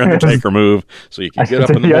you did your Undertaker move, so you could get up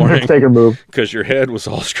in the morning. Undertaker move because your head was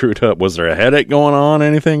all screwed up. Was there a headache going on?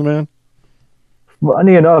 Anything, man?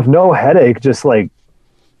 Funny enough, no headache, just like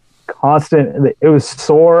constant. It was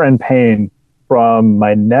sore and pain from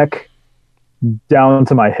my neck down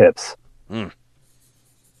to my hips.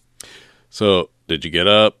 So did you get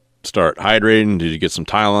up, start hydrating? Did you get some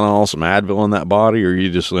Tylenol, some Advil in that body, or are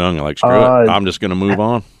you just young and like, screw it, I'm just going to move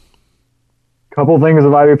on? Couple things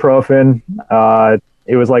of ibuprofen,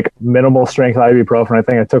 it was like minimal strength ibuprofen. I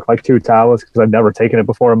think I took like 2 tablets because I'd never taken it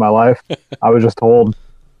before in my life. I was just told,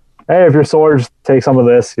 hey, if you're sore, just take some of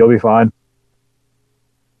this. You'll be fine.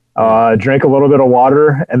 Drank a little bit of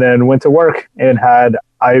water and then went to work and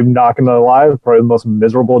I'm not going to lie, probably the most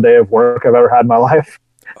miserable day of work I've ever had in my life.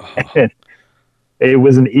 And it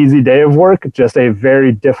was an easy day of work, just a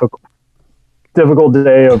very difficult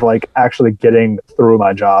day of like actually getting through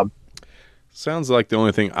my job. Sounds like the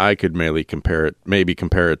only thing I could maybe compare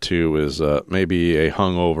it to is maybe a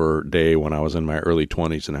hungover day when I was in my early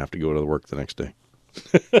 20s and have to go to work the next day.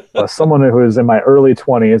 Someone who is in my early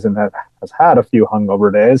 20s and has had a few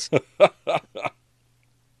hungover days,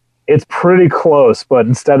 it's pretty close, but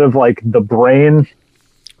instead of like the brain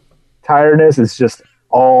tiredness, it's just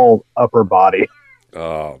all upper body.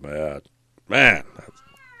 Oh, man.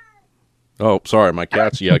 Oh, sorry, my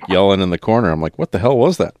cat's yelling in the corner. I'm like, what the hell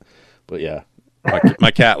was that? But yeah,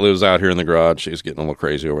 my cat lives out here in the garage. She's getting a little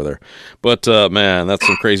crazy over there. But man, that's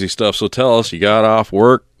some crazy stuff. So tell us, you got off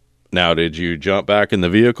work. Now, did you jump back in the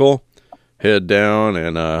vehicle, head down,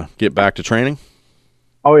 and get back to training?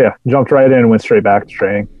 Oh yeah, jumped right in and went straight back to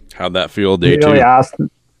training. How'd that feel day 2?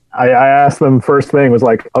 I asked them first thing was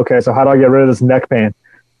like, okay, so how do I get rid of this neck pain?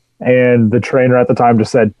 And the trainer at the time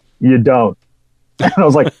just said, you don't. And I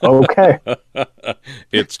was like, okay.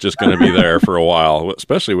 It's just going to be there for a while,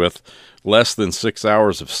 especially with less than 6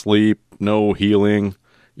 hours of sleep, no healing.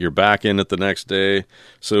 You're back in it the next day.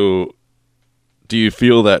 So do you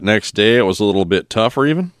feel that next day it was a little bit tougher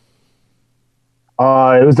even?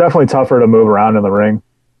 It was definitely tougher to move around in the ring.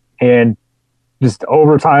 And just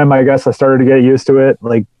over time, I guess I started to get used to it.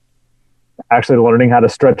 Like actually learning how to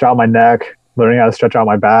stretch out my neck, learning how to stretch out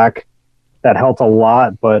my back. That helped a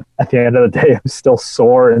lot, but at the end of the day, I'm still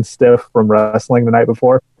sore and stiff from wrestling the night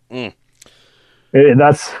before. It's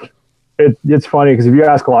funny because if you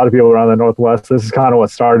ask a lot of people around the Northwest, this is kind of what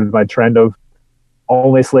started my trend of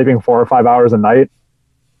only sleeping 4 or 5 hours a night.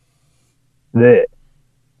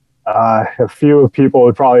 A few people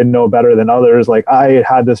would probably know better than others. Like I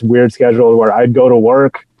had this weird schedule where I'd go to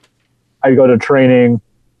work, I'd go to training,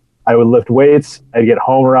 I would lift weights, I'd get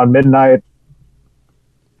home around midnight,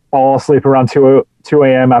 fall asleep around 2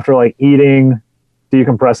 a.m. after like eating,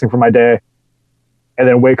 decompressing for my day, and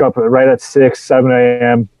then wake up right at 6, 7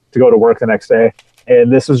 a.m. to go to work the next day.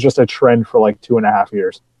 And this was just a trend for like 2.5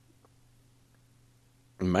 years.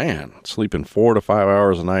 Man, sleeping 4 to 5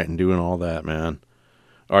 hours a night and doing all that, man.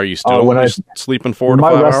 Are you still only sleeping 4 to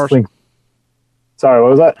 5 hours? Sorry,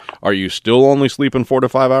 what was that? Are you still only sleeping 4 to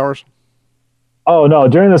 5 hours? Oh, no.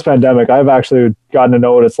 During this pandemic, I've actually gotten to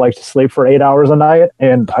know what it's like to sleep for 8 hours a night.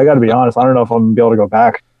 And I got to be honest, I don't know if I'm going to be able to go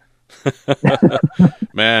back.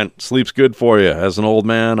 Man, sleep's good for you. As an old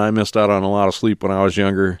man, I missed out on a lot of sleep when I was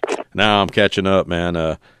younger. Now I'm catching up,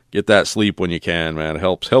 man. Get that sleep when you can, man. It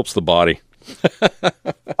helps the body.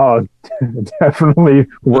 Oh, definitely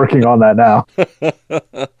working on that now.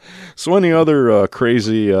 So any other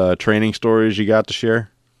crazy training stories you got to share?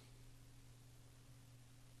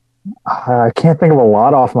 I can't think of a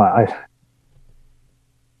lot off I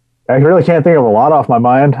really can't think of a lot off my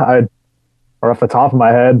mind. Or off the top of my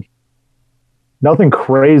head. Nothing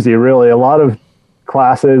crazy, really. A lot of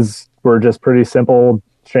classes were just pretty simple.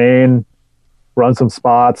 Train, run some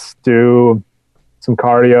spots, do some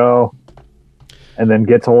cardio, and then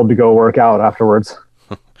get told to go work out afterwards.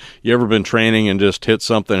 You ever been training and just hit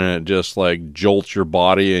something and it just like jolts your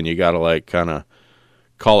body and you got to like kind of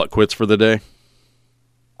call it quits for the day?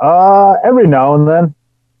 Every now and then.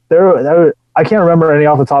 I can't remember any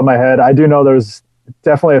off the top of my head. I do know there's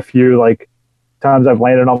definitely a few like times I've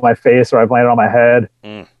landed on my face or I've landed on my head.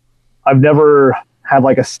 I've never had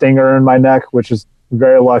like a stinger in my neck, which is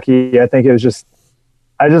very lucky. I think it was just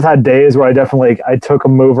I just had days where I took a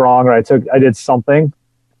move wrong or I did something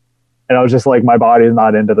and I was just like, my body's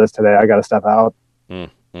not into this today. I got to step out.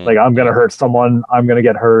 Like I'm going to hurt someone. I'm going to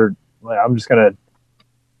get hurt. Like, I'm just going to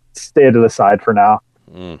stay to the side for now,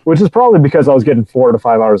 which is probably because I was getting 4 to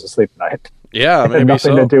 5 hours of sleep a night. Yeah, maybe it had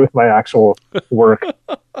nothing to do with my actual work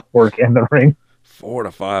in the ring. 4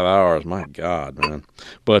 to 5 hours. My God, man.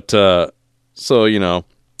 But, so,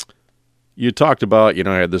 you talked about,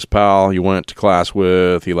 I had this pal you went to class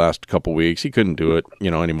with. He lasted a couple weeks. He couldn't do it,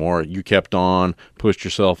 anymore. You kept on, pushed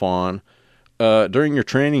yourself on. During your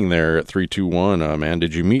training there at 321, man,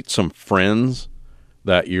 did you meet some friends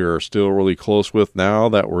that you're still really close with now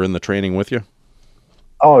that were in the training with you?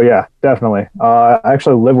 Oh, yeah, definitely. I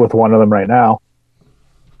actually live with one of them right now.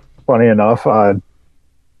 Funny enough,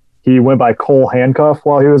 he went by Cole Handcuff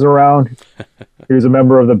while he was around. He was a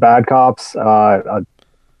member of the Bad Cops.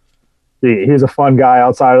 He's a fun guy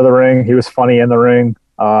outside of the ring. He was funny in the ring.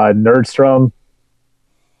 Nerdstrom,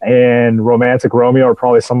 and Romantic Romeo are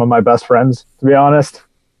probably some of my best friends, to be honest.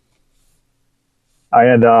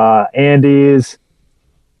 And Andy's.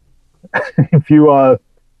 If you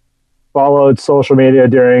followed social media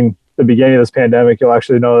during the beginning of this pandemic, you'll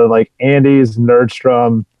actually know that like Andy's,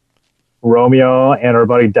 Nerdstrom, Romeo, and our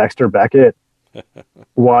buddy Dexter Beckett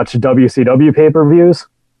watch WCW pay-per-views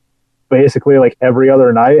basically like every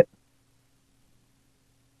other night.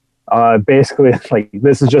 Basically, like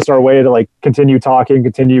this is just our way to like continue talking,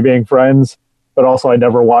 continue being friends. But also, I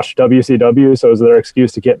never watched WCW, so it was their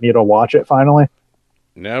excuse to get me to watch it finally.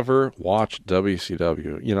 Never watched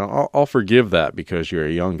WCW. You know, I'll forgive that because you're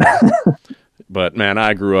a young guy. But man,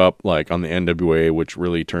 I grew up like on the NWA, which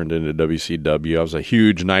really turned into WCW. I was a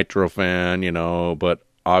huge Nitro fan, you know, but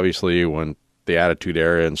obviously when the Attitude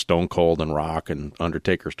Era and Stone Cold and Rock and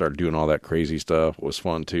Undertaker started doing all that crazy stuff, it was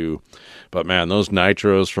fun too. But man, those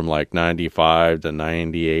Nitros from like 95 to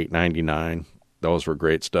 98, 99, those were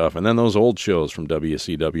great stuff. And then those old shows from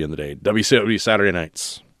WCW in the day, WCW Saturday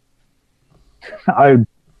nights. I've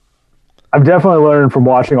definitely learned from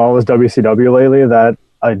watching all this WCW lately that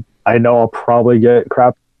I know I'll probably get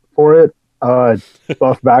crap for it.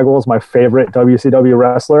 Buff Bagwell is my favorite WCW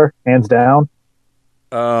wrestler, hands down.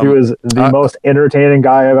 He was the most entertaining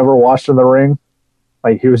guy I've ever watched in the ring.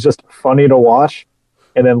 Like, he was just funny to watch.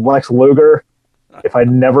 And then Lex Luger, if I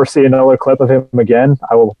never see another clip of him again,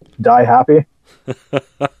 I will die happy.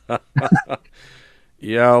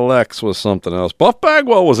 Yeah, Lex was something else. Buff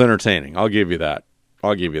Bagwell was entertaining. I'll give you that.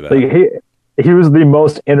 Like, he was the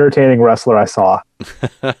most entertaining wrestler I saw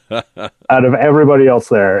out of everybody else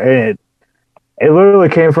there. It literally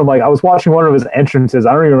came from, like, I was watching one of his entrances.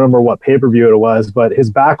 I don't even remember what pay-per-view it was, but his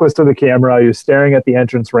back was to the camera. He was staring at the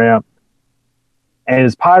entrance ramp, and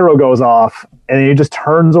his pyro goes off, and he just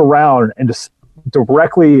turns around and just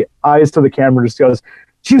directly eyes to the camera, just goes,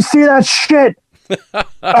 "Did you see that shit?"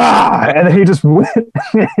 And then he just went,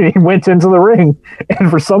 he went into the ring, and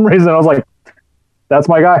for some reason I was like, "That's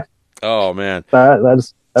my guy." Oh man, that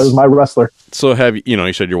was my wrestler. So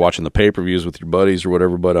you said you're watching the pay-per-views with your buddies or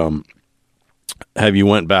whatever, but have you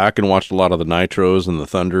went back and watched a lot of the Nitros and the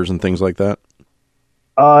Thunders and things like that?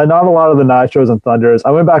 Not a lot of the Nitros and Thunders.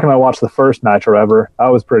 I went back and I watched the first Nitro ever. That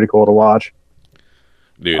was pretty cool to watch.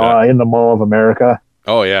 Dude, in the Mall of America.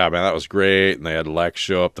 Oh yeah, man, that was great. And they had Lex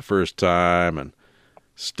show up the first time, and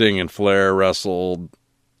Sting and Flair wrestled.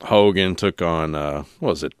 Hogan took on what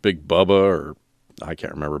was it, Big Bubba, or I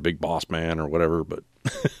can't remember, Big Boss Man or whatever, but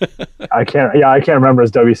I can't remember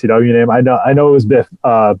his WCW name. I know it was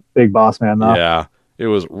Big Boss Man though. Yeah, it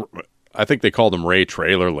was. I think they called him Ray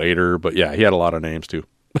Trailer later, but yeah, he had a lot of names too.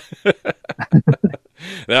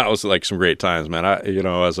 That was like some great times, man.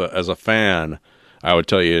 As a fan, I would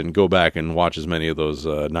tell you and go back and watch as many of those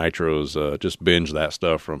Nitros. Just binge that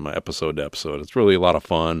stuff from episode to episode. It's really a lot of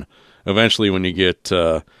fun. Eventually, when you get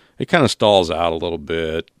it kind of stalls out a little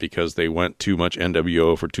bit because they went too much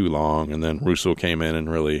NWO for too long, and then Russo came in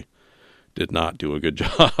and really did not do a good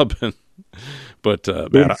job. But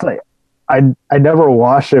man, I never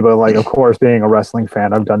watched it, but like, of course, being a wrestling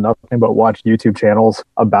fan, I've done nothing but watch YouTube channels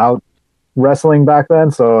about wrestling back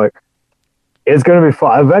then. So like, it's going to be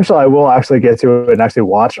fun. Eventually, I will actually get to it and actually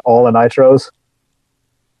watch all the Nitros.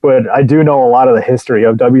 But I do know a lot of the history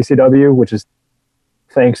of WCW, which is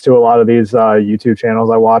thanks to a lot of these YouTube channels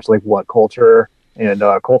I watch, like What Culture and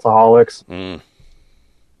Cultaholics.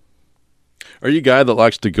 Are you a guy that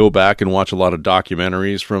likes to go back and watch a lot of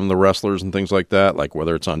documentaries from the wrestlers and things like that? Like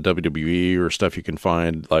whether it's on WWE or stuff you can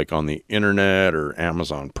find like on the internet or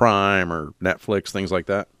Amazon Prime or Netflix, things like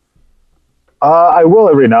that? I will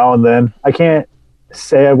every now and then. I can't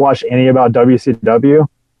say I've watched any about WCW.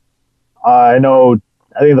 I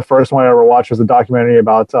think the first one I ever watched was a documentary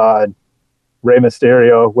about Rey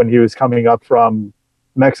Mysterio when he was coming up from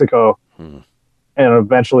Mexico and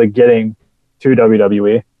eventually getting to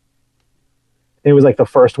WWE. It was like the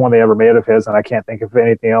first one they ever made of his, and I can't think of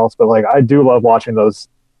anything else. But like, I do love watching those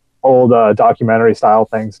old documentary style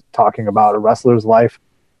things talking about a wrestler's life.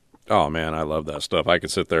 Oh man, I love that stuff. I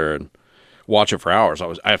could sit there and watch it for hours.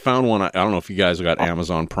 I found one. I don't know if you guys got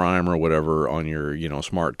Amazon Prime or whatever on your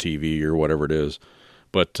smart TV or whatever it is,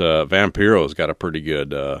 but Vampiro's got a pretty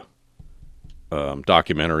good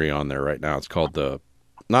documentary on there right now. It's called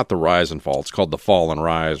not the Rise and Fall. It's called The Fall and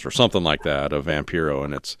Rise or something like that of Vampiro,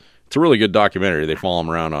 and it's a really good documentary. They follow him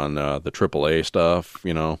around on the AAA stuff.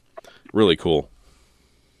 Really cool.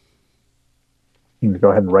 You can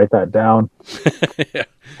go ahead and write that down. Yeah,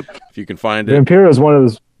 if you can find it. Vampiro is one of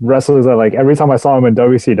those wrestlers that, like, every time I saw him in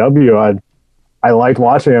WCW, I liked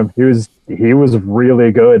watching him. He was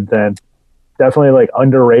really good then. Definitely like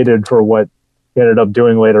underrated for what he ended up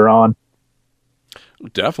doing later on.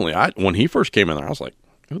 Definitely. When he first came in there, I was like,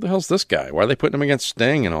 who the hell's this guy? Why are they putting him against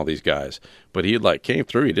Sting and all these guys? But he like came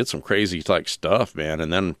through. He did some crazy like stuff, man.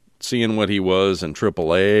 And then seeing what he was in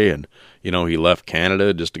AAA, and he left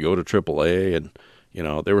Canada just to go to AAA, and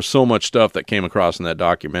there was so much stuff that came across in that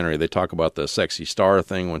documentary. They talk about the sexy star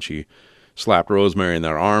thing when she slapped Rosemary in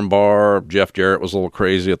that arm bar. Jeff Jarrett was a little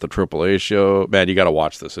crazy at the AAA show. Man, you got to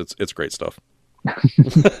watch this. It's great stuff.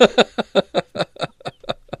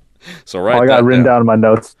 So I got written down in my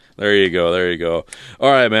notes. There you go.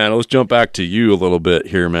 All right, man. Let's jump back to you a little bit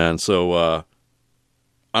here, man. So I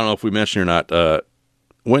don't know if we mentioned or not.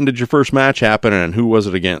 When did your first match happen, and who was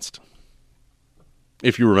it against?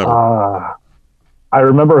 If you remember. I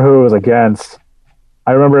remember who it was against.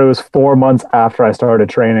 I remember it was 4 months after I started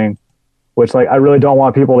training, which I really don't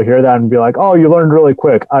want people to hear that and be like, oh, you learned really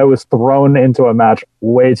quick. I was thrown into a match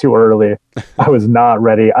way too early. I was not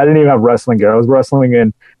ready. I didn't even have wrestling gear. I was wrestling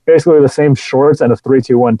in basically the same shorts and a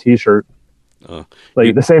 3-2-1 t-shirt.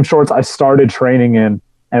 The same shorts I started training in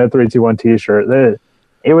and a 3-2-1 t-shirt.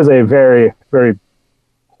 It was a very, very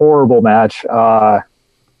horrible match. It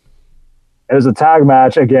was a tag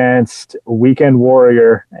match against Weekend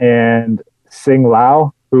Warrior and Sing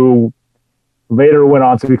Lao, who later went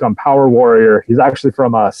on to become Power Warrior. He's actually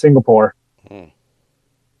from Singapore.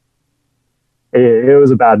 It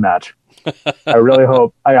was a bad match. I really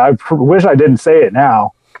hope. I wish I didn't say it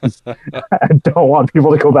now. I don't want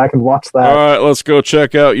people to go back and watch that. All right, let's go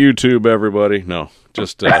check out YouTube, everybody. No,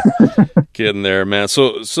 just kidding there, man.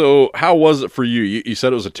 So how was it for you? You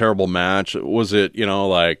said it was a terrible match. Was it,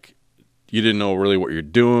 like you didn't know really what you're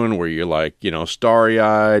doing? Were you like,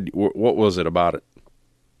 starry-eyed? What was it about it?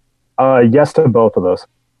 Yes to both of those.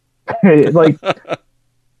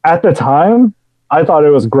 At the time, I thought it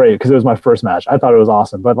was great because it was my first match. I thought it was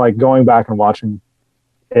awesome. But going back and watching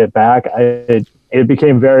it back, it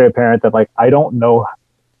became very apparent that I don't know.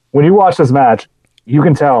 When you watch this match, you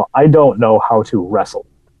can tell I don't know how to wrestle.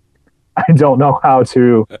 I don't know how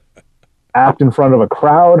to act in front of a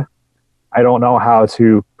crowd. I don't know how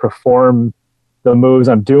to perform the moves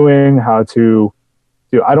I'm doing, I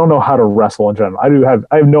don't know how to wrestle in general. I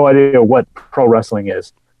have no idea what pro wrestling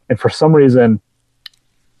is. And for some reason,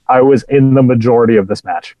 I was in the majority of this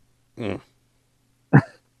match.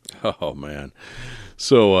 Oh, man.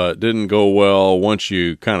 So it didn't go well once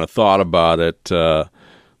you kind of thought about it.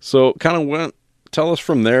 So kind of tell us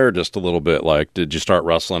from there just a little bit. Did you start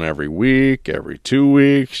wrestling every week, every 2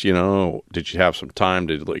 weeks? Did you have some time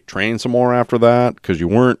to train some more after that? Because you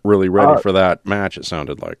weren't really ready for that match, it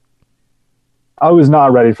sounded like. I was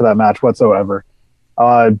not ready for that match whatsoever.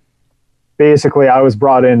 Basically, I was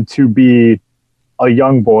brought in to be a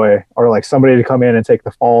young boy or somebody to come in and take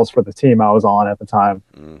the falls for the team I was on at the time.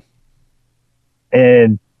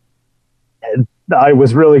 And I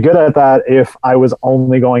was really good at that if I was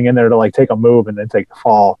only going in there to take a move and then take the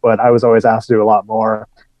fall. But I was always asked to do a lot more.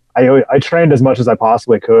 I trained as much as I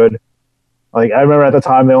possibly could. I remember at the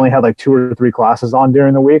time they only had 2 or 3 classes on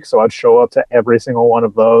during the week. So I'd show up to every single one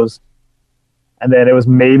of those. And then it was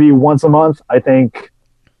maybe once a month. I think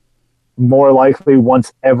more likely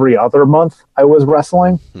once every other month I was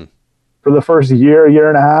wrestling for the first year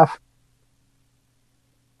and a half.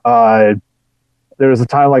 There was a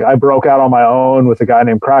time I broke out on my own with a guy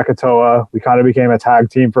named Krakatoa. We kind of became a tag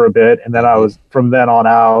team for a bit. And then I was from then on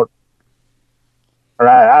out. Or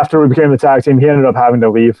after we became the tag team, he ended up having to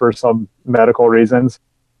leave for some medical reasons.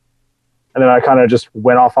 And then I kind of just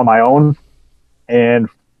went off on my own. And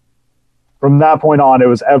from that point on, it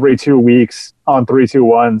was every 2 weeks on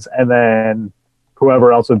 3-2-1s, and then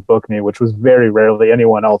whoever else would book me, which was very rarely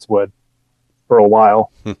anyone else would for a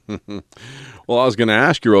while. Well, I was going to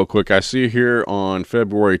ask you real quick. I see here on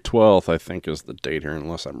February 12th, I think is the date here,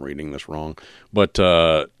 unless I'm reading this wrong, but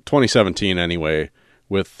 2017 anyway,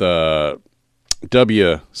 with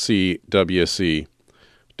WCWC.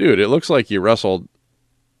 Dude, it looks like you wrestled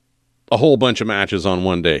a whole bunch of matches on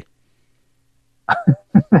one day.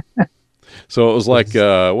 So it was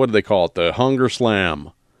what do they call it? The Hunger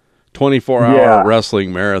Slam, 24-hour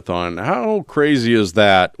wrestling marathon. How crazy is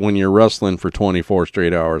that when you're wrestling for 24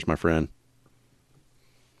 straight hours, my friend?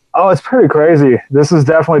 Oh, it's pretty crazy. This is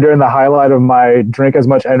definitely during the highlight of my drink as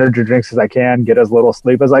much energy drinks as I can, get as little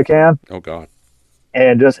sleep as I can. Oh, God.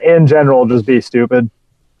 And just in general, just be stupid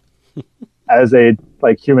as a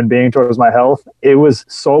human being towards my health. It was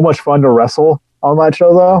so much fun to wrestle on that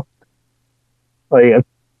show, though.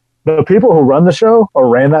 The people who run the show or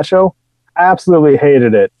ran that show absolutely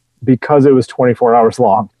hated it because it was 24 hours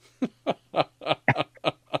long.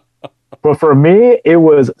 But for me, it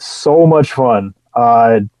was so much fun.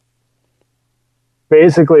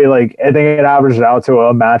 Basically, I think it averaged out to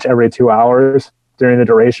a match every 2 hours during the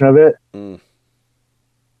duration of it.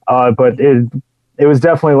 But it was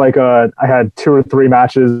definitely like I had 2 or 3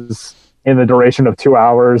 matches in the duration of 2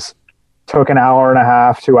 hours, took an hour and a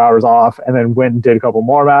half, 2 hours off, and then went and did a couple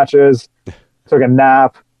more matches, took a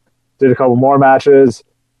nap, did a couple more matches.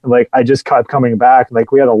 Like, I just kept coming back.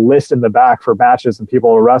 Like, we had a list in the back for matches and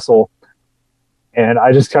people to wrestle. And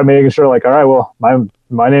I just kept making sure, like, all right, well,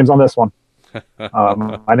 my name's on this one.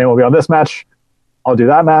 My name will be on this match. I'll do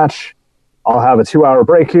that match. I'll have a 2-hour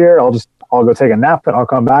break here. I'll go take a nap and I'll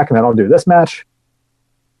come back and then I'll do this match.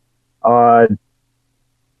 I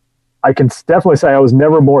can definitely say I was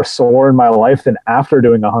never more sore in my life than after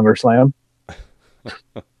doing a Hunger Slam.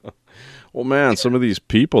 Well, man, some of these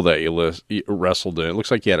people that you wrestled in, it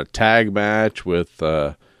looks like you had a tag match with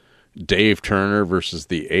Dave Turner versus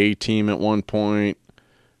the A-Team at one point.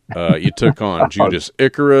 You took on Judas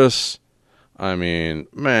Icarus. I mean,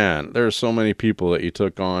 man, there's so many people that you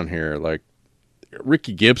took on here. Like,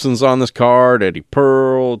 Ricky Gibson's on this card, Eddie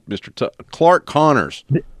Pearl, Clark Connors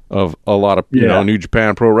of a lot of New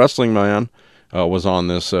Japan Pro Wrestling, man, was on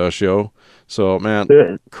this show. So,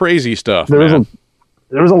 man, crazy stuff, man.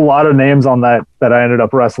 There was a lot of names on that I ended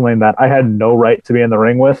up wrestling that I had no right to be in the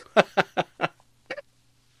ring with.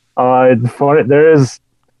 There is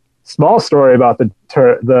small story about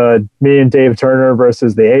the me and Dave Turner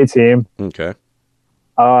versus the A-Team. Okay.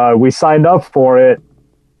 We signed up for it,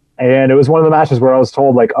 and it was one of the matches where I was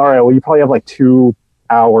told, like, all right, well, you probably have like 2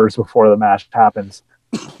 hours before the match happens.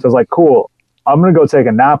 So I was like, cool, I'm going to go take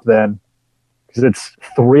a nap then, because it's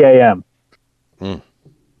 3 a.m.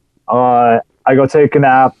 I go take a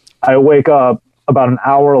nap. I wake up about an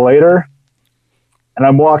hour later, and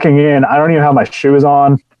I'm walking in. I don't even have my shoes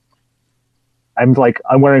on. I'm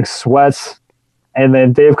wearing sweats, and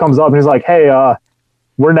then Dave comes up and he's like, "Hey,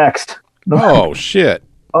 we're next." Oh shit!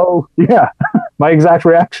 Oh yeah, my exact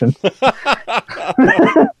reaction.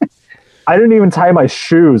 I didn't even tie my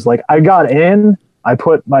shoes. Like, I got in, I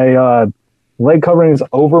put my leg coverings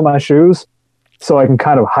over my shoes so I can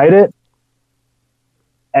kind of hide it.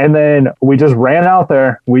 And then we just ran out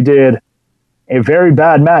there. We did a very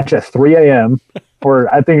bad match at 3 a.m. or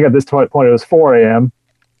I think at this point it was 4 a.m.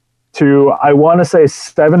 to, I want to say,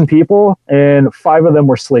 7 people, and 5 of them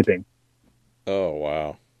were sleeping. Oh,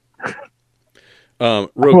 wow.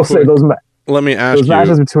 Real quick, let me ask you. Those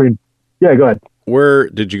matches between... Yeah, go ahead. Where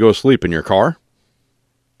did you go sleep? In your car?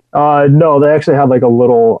 No, they actually had like a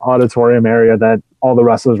little auditorium area that all the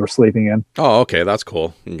wrestlers were sleeping in. Oh, okay, that's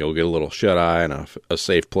cool. You can go get a little shut-eye and a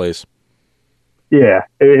safe place. Yeah,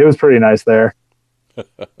 it was pretty nice there.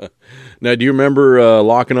 Now, do you remember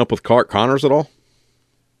locking up with Clark Connors at all?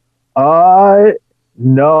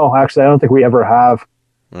 No, actually, I don't think we ever have.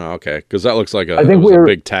 Oh, okay, because that looks like a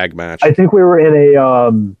big tag match. I think we were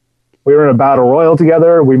in a battle royal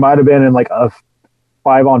together. We might have been in like a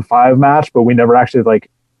 5-on-5 match, but we never actually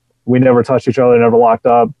we never touched each other, never locked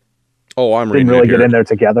up. Oh, I'm reading. Didn't really get in there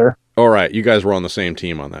together. All right, you guys were on the same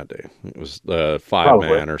team on that day. It was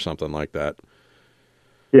 5-man or something like that.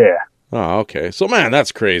 Yeah. Oh, okay. So, man,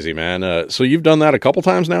 that's crazy, man. So you've done that a couple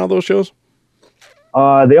times now, those shows?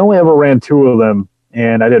 They only ever ran 2 of them,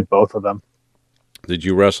 and I did both of them. Did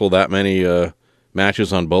you wrestle that many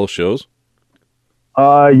matches on both shows?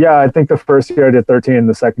 Yeah, I think the first year I did 13,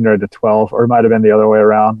 the second year I did 12, or it might have been the other way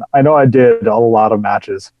around. I know I did a lot of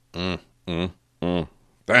matches.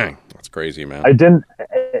 Dang, that's crazy, man.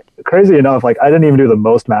 Crazy enough, I didn't even do the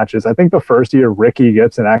most matches. I think the first year Ricky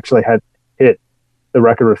Gibson actually had hit the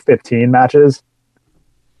record with 15 matches.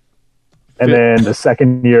 And then the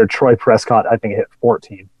second year, Troy Prescott, I think, hit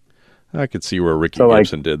 14. I could see where Ricky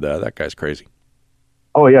Gibson did that. That guy's crazy.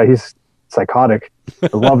 Oh, yeah, he's psychotic. I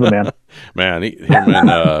love the man. Man, him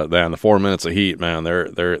and the 4 minutes of heat, man,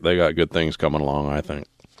 they got good things coming along, I think.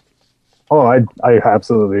 Oh, I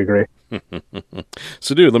absolutely agree.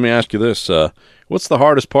 So, dude, let me ask you this. What's the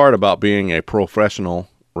hardest part about being a professional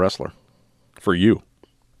wrestler for you?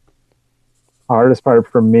 Hardest part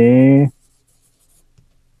for me,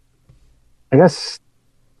 I guess,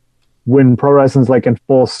 when pro wrestling's in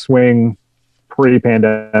full swing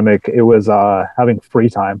pre-pandemic, it was having free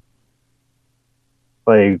time.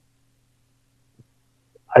 I'd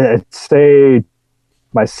say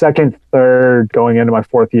my second, third, going into my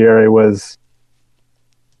fourth year, it was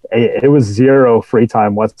zero free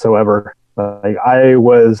time whatsoever. I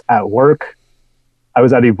was at work, I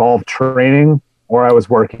was at Evolve training, or I was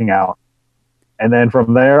working out. And then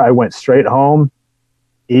from there, I went straight home,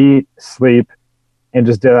 eat, sleep, and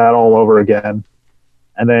just did that all over again.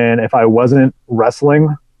 And then if I wasn't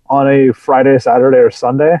wrestling on a Friday, Saturday, or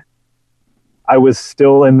Sunday, I was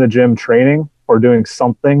still in the gym training or doing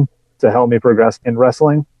something to help me progress in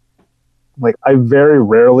wrestling. Like, I very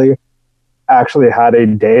rarely actually had a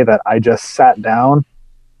day that I just sat down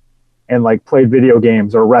and like played video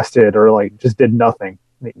games or rested or like just did nothing.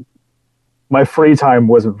 My free time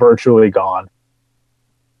was virtually gone.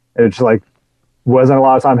 It just like wasn't a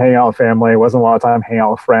lot of time hanging out with family, wasn't a lot of time hanging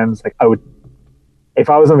out with friends. Like, I would, if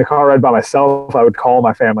I was in the car ride by myself, I would call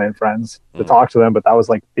my family and friends to talk to them, but that was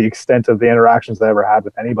like the extent of the interactions I ever had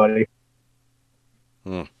with anybody.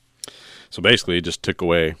 So basically it just took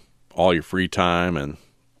away all your free time and,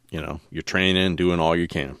 you know, you're training, doing all you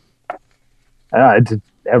can. Yeah, I did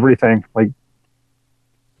everything. Like,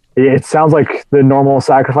 it sounds like the normal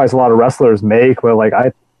sacrifice a lot of wrestlers make, but like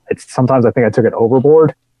sometimes I think I took it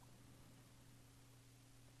overboard.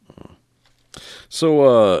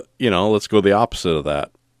 So, you know, let's go the opposite of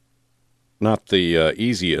that. Not the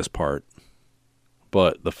easiest part,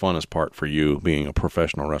 but the funnest part for you being a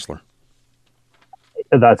professional wrestler.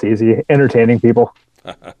 That's easy. Entertaining people.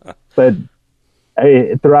 But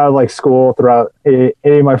throughout like school, throughout any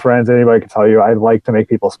of my friends, anybody can tell you, I like to make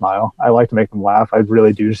people smile. I like to make them laugh. I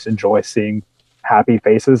really do just enjoy seeing happy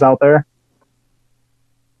faces out there.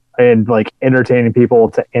 And like entertaining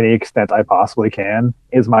people to any extent I possibly can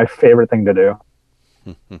is my favorite thing to do.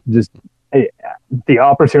 Just the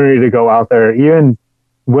opportunity to go out there, even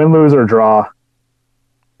win, lose, or draw,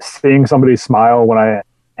 seeing somebody smile when I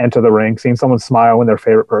enter the ring, seeing someone smile when their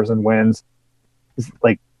favorite person wins, is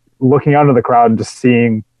like looking out into the crowd and just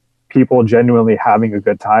seeing people genuinely having a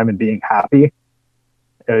good time and being happy.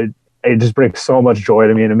 It just brings so much joy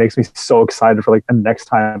to me, and it makes me so excited for like the next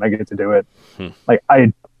time I get to do it. Like,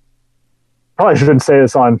 I probably shouldn't say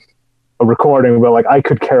this on a recording, but like I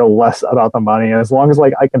could care less about the money. As long as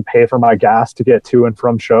like I can pay for my gas to get to and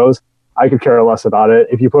from shows, I could care less about it.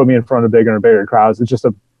 If you put me in front of bigger and bigger crowds, it's just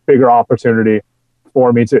a bigger opportunity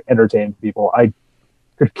for me to entertain people. I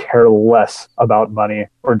could care less about money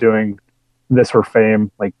or doing this for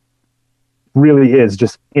fame. Like, really is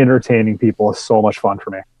just entertaining people is so much fun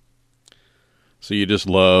for me. So you just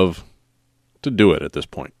love to do it at this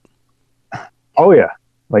point. Oh yeah.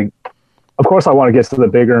 Like, of course I want to get to the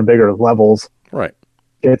bigger and bigger levels, right?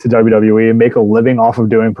 Get to WWE and make a living off of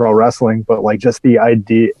doing pro wrestling. But like, just the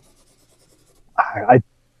idea, I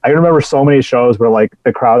remember so many shows where like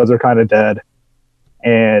the crowds are kind of dead,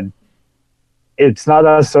 and it's not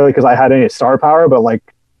necessarily because I had any star power, but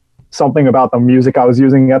like something about the music I was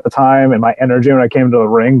using at the time and my energy when I came to the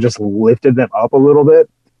ring just lifted them up a little bit.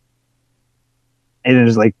 And it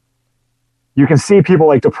is like, you can see people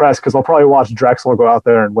like depressed because they'll probably watch Drexel go out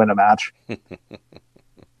there and win a match.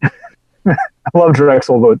 I love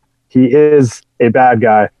Drexel, but he is a bad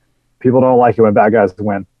guy. People don't like it when bad guys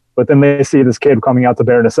win. But then they see this kid coming out to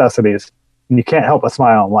bare necessities, and you can't help but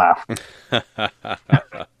smile and laugh.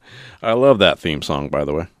 I love that theme song, by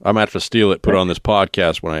the way. I might have to steal it, put it on this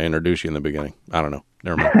podcast when I introduce you in the beginning. I don't know.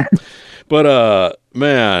 Never mind. But,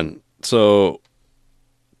 man, so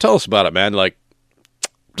tell us about it, man. Like,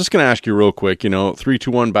 just going to ask you real quick, you know,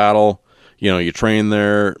 3-2-1 battle, you know, you trained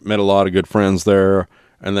there, met a lot of good friends there,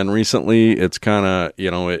 and then recently it's kind of, you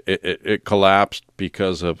know, it collapsed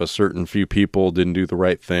because of a certain few people didn't do the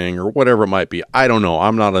right thing or whatever it might be. I don't know.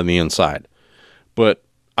 I'm not on the inside. But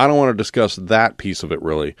I don't want to discuss that piece of it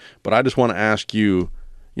really, but I just want to ask you,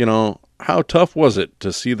 you know, how tough was it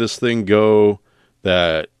to see this thing go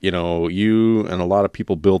that, you know, you and a lot of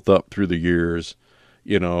people built up through the years,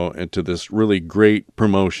 you know, into this really great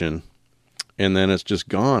promotion, and then it's just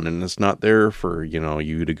gone and it's not there for, you know,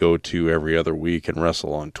 you to go to every other week and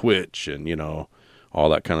wrestle on Twitch and, you know, all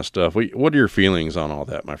that kind of stuff. What are your feelings on all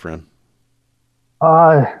that, my friend?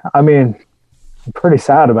 I mean, I'm pretty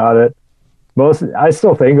sad about it. I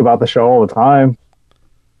still think about the show all the time.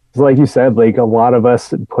 It's like you said, like a lot of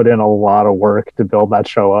us put in a lot of work to build that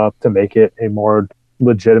show up to make it a more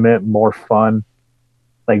legitimate, more fun,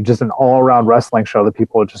 like just an all-around wrestling show that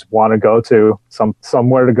people just want to go to,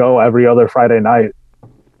 somewhere to go every other Friday night.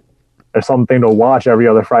 There's something to watch every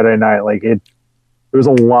other Friday night. Like there was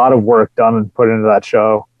a lot of work done and put into that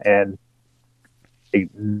show, and like,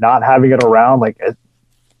 not having it around, like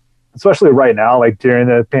especially right now, like during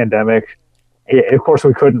the pandemic, of course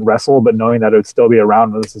we couldn't wrestle, but knowing that it would still be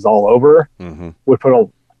around when this is all over would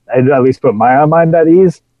at least put my mind at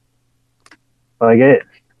ease. Like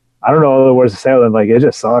I don't know other words to say other than like it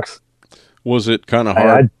just sucks. Was it kind of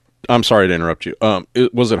hard? I'm sorry to interrupt you.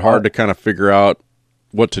 Was it hard to kind of figure out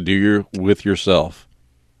what to do with yourself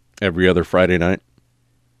every other Friday night?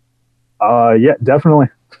 Yeah, definitely.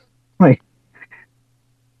 Like,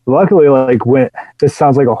 luckily, like when this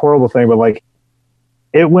sounds like a horrible thing, but like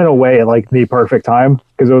it went away at like the perfect time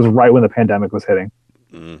because it was right when the pandemic was hitting.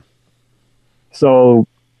 So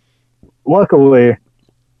luckily,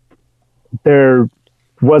 there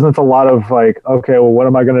wasn't a lot of like, okay, well, what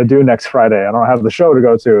am I going to do next Friday? I don't have the show to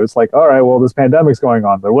go to. It's like, all right, well, this pandemic's going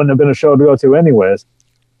on. There wouldn't have been a show to go to anyways.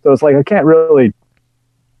 So it's like, I can't really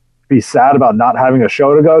be sad about not having a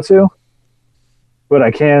show to go to, but I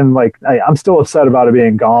can, like, I'm still upset about it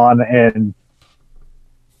being gone, and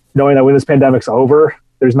knowing that when this pandemic's over,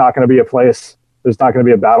 there's not going to be a place, there's not going to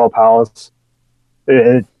be a Battle Palace.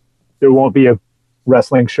 There won't be a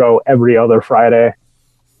wrestling show every other Friday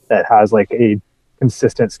that has like a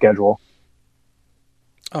consistent schedule.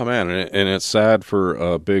 Oh man, and it's sad for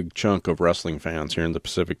a big chunk of wrestling fans here in the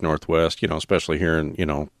Pacific Northwest, especially here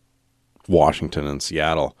in, Washington and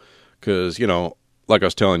Seattle. Because, like I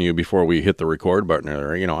was telling you before we hit the record button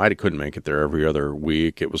there, I couldn't make it there every other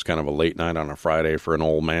week. It was kind of a late night on a Friday for an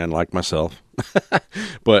old man like myself.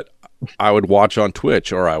 But I would watch on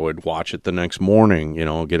Twitch, or I would watch it the next morning,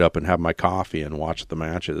 get up and have my coffee and watch the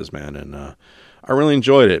matches, man. And I really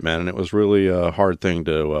enjoyed it, man. And it was really a hard thing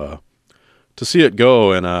to see it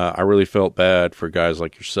go. And I really felt bad for guys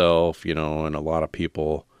like yourself, and a lot of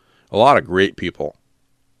people, a lot of great people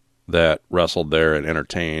that wrestled there and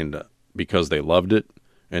entertained because they loved it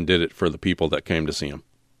and did it for the people that came to see them.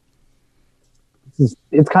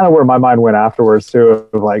 It's kind of where my mind went afterwards too,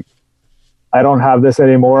 of like, I don't have this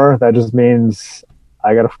anymore. That just means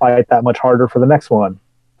I got to fight that much harder for the next one,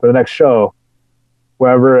 for the next show,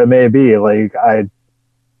 wherever it may be. Like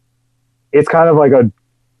it's kind of like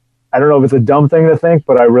I don't know if it's a dumb thing to think,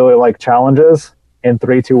 but I really like challenges, and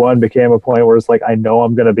 3-2-1 became a point where it's like, I know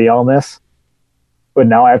I'm going to be on this, but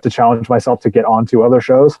now I have to challenge myself to get onto other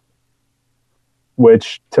shows,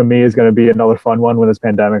 which to me is going to be another fun one when this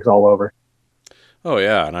pandemic's all over. Oh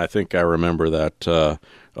yeah. And I think I remember that,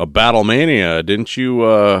 a Battlemania. Didn't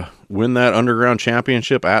you, win that underground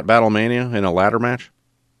championship at Battlemania in a ladder match?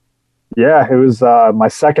 Yeah, it was, my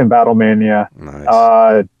second Battlemania.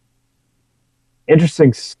 Nice.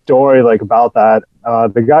 Interesting story like about that.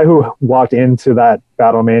 The guy who walked into that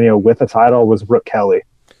Battlemania with a title was Rook Kelly.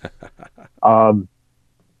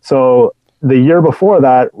 So the year before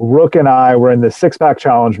that, Rook and I were in the 6-pack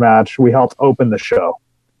challenge match. We helped open the show.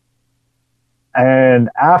 And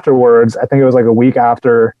afterwards, I think it was like a week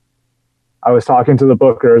after, I was talking to the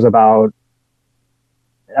bookers about,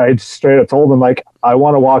 I straight up told them, like, I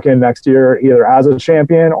want to walk in next year either as a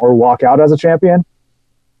champion or walk out as a champion.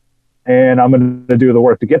 And I'm going to do the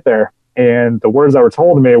work to get there. And the words that were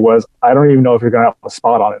told to me was, I don't even know if you're going to have a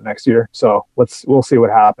spot on it next year. So we'll see what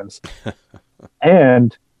happens.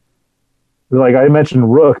 And like I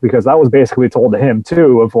mentioned Rook, because that was basically told to him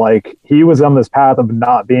too, of like, he was on this path of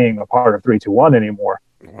not being a part of 3-2-1 anymore.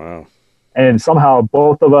 Wow. And somehow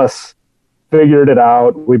both of us figured it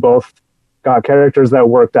out. We both got characters that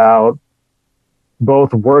worked out,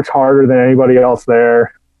 both worked harder than anybody else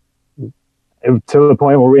there, to the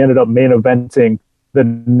point where we ended up main eventing the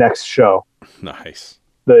next show. Nice.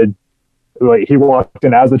 He walked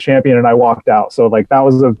in as the champion and I walked out. So like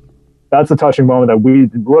that's a touching moment that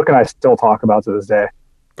Rook and I still talk about to this day.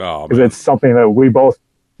 Oh, because it's something that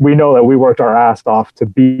we know that we worked our ass off to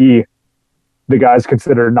be the guys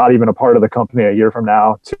considered not even a part of the company a year from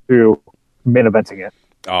now to main eventing it.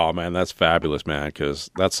 Oh man, that's fabulous, man.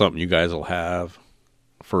 Because that's something you guys will have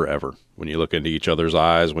forever when you look into each other's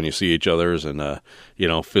eyes, when you see each other's, and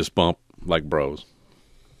fist bump like bros.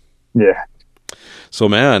 Yeah. So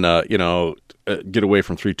man, get away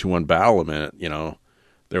from 3-2-1 Battle a minute.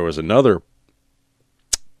 There was another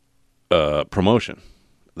promotion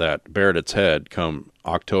that bared its head come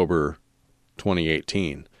October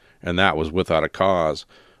 2018, and that was Without a Cause.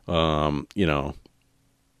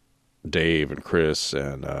 Dave and Chris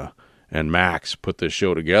and Max put this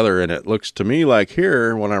show together, and it looks to me like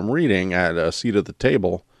here, when I'm reading at a seat at the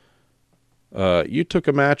table, you took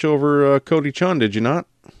a match over Cody Chun, did you not?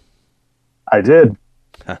 I did.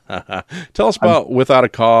 Tell us about Without a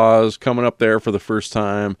Cause, coming up there for the first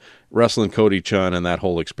time, wrestling Cody Chun, and that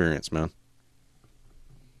whole experience, man.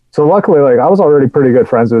 So luckily, like, I was already pretty good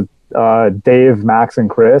friends with Dave, Max, and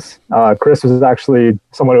Chris. Chris was actually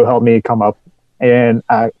someone who helped me come up, and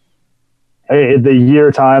the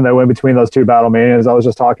year time that went between those two Battlemanias I was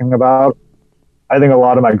just talking about, I think a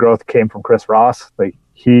lot of my growth came from Chris Ross. Like,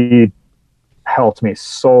 he helped me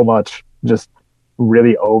so much, just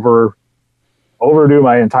really overdo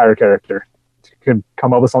my entire character to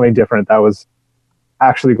come up with something different that was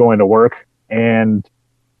actually going to work. And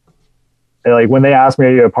like, when they asked me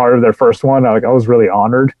to be a part of their first one, I was really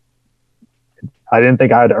honored. I didn't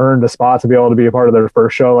think I had earned a spot to be able to be a part of their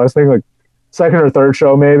first show. I was thinking like second or third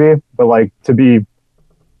show maybe, but like to be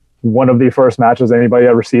one of the first matches anybody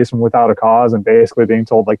ever sees from Without a Cause, and basically being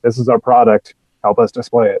told like, this is our product, help us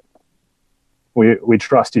display it. We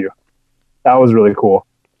trust you. that was really cool.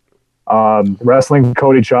 Wrestling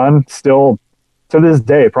Cody Chun, still to this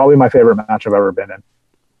day, probably my favorite match I've ever been in.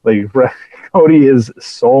 Like, Cody is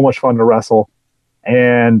so much fun to wrestle,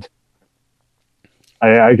 and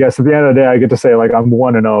I guess at the end of the day, I get to say, like, I'm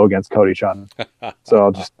 1-0 against Cody Chun. So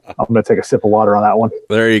I'm going to take a sip of water on that one.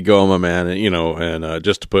 There you go, my man. And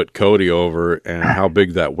just to put Cody over and how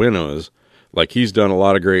big that win is, like, he's done a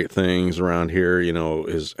lot of great things around here.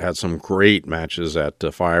 Has had some great matches at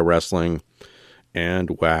Fire Wrestling and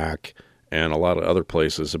WAC and a lot of other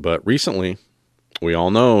places. But recently, we all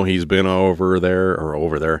know he's been down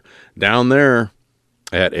there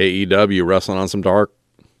at AEW wrestling on some dark.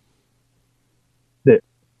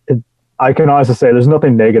 I can honestly say there's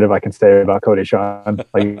nothing negative I can say about Cody Chun.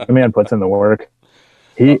 Like, the man puts in the work.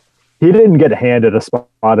 He didn't get handed a spot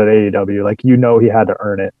at AEW. Like, he had to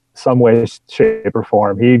earn it some way, shape, or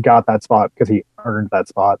form. He got that spot because he earned that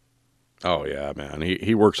spot. Oh yeah, man.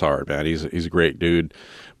 He works hard, man. He's a great dude.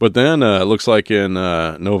 But then it looks like in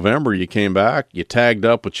November you came back, you tagged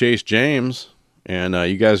up with Chase James, and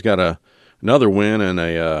you guys got another win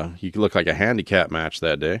and you look like a handicap match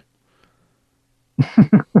that day.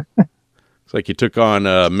 It's like you took on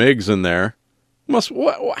Miggs in there.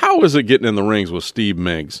 How was it getting in the rings with Steve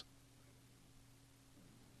Miggs?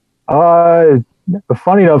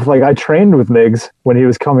 Funny enough, like, I trained with Miggs when he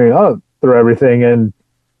was coming up through everything, and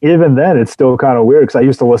even then it's still kind of weird because I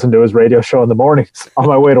used to listen to his radio show in the mornings on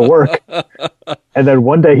my way to work. And then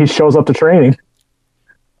one day he shows up to training.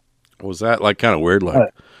 Was that like kind of weird?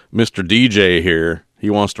 Like, Mr. DJ here, he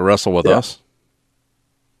wants to wrestle with us?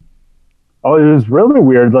 Oh, it was really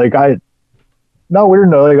weird. Like, not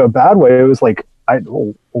weird in like a bad way. It was like,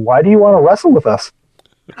 why do you want to wrestle with us?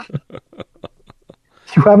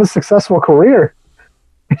 You have a successful career.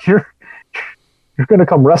 You're going to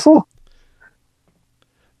come wrestle?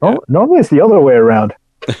 Yeah. Oh, normally it's the other way around.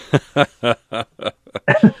 I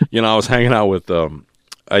was hanging out with,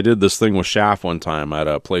 I did this thing with Shaft one time at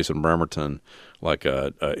a place in Bremerton, like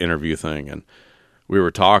a interview thing. And we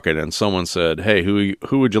were talking and someone said, hey, who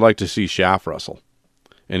would you like to see Shaft wrestle?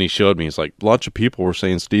 And he showed me, he's like, a bunch of people were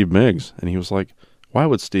saying Steve Miggs. And he was like, why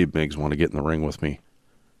would Steve Miggs want to get in the ring with me?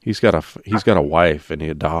 He's got a wife and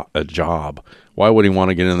a job. Why would he want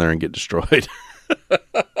to get in there and get destroyed?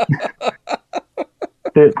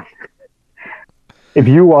 If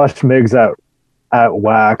you watched Miggs at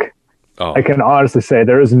WAC, I can honestly say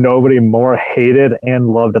there is nobody more hated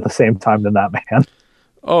and loved at the same time than that man.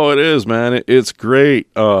 Oh, it is, man. It's great.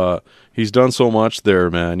 He's done so much there,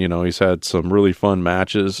 man. He's had some really fun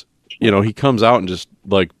matches. He comes out and just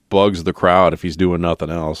like bugs the crowd if he's doing nothing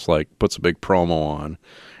else, like puts a big promo on.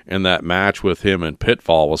 And that match with him and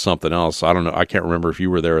Pitfall was something else. I don't know. I can't remember if you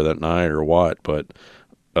were there that night or what, but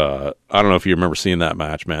I don't know if you remember seeing that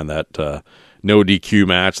match, man. That no DQ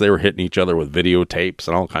match. They were hitting each other with videotapes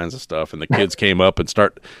and all kinds of stuff. And the kids came up and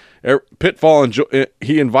Pitfall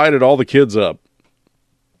he invited all the kids up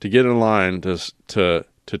to get in line to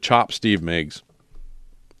chop Steve Miggs,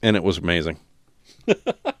 and it was amazing.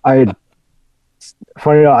 I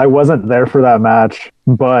wasn't there for that match,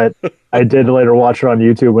 but I did later watch it on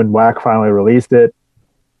YouTube when WAC finally released it.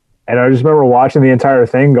 And I just remember watching the entire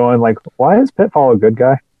thing going like, why is Pitfall a good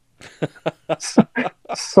guy?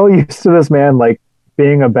 so used to this man like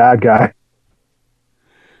being a bad guy.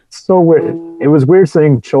 So weird. It was weird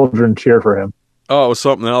seeing children cheer for him. Oh, it was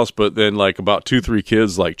something else, but then like about 2-3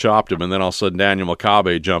 kids like chopped him, and then all of a sudden Daniel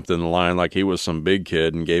Makabe jumped in the line like he was some big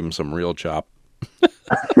kid and gave him some real chop.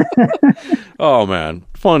 Oh man,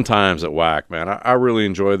 fun times at WAC, man. I really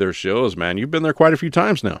enjoy their shows, man. You've been there quite a few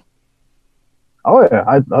times now. Oh yeah,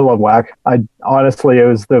 I love WAC. Honestly, it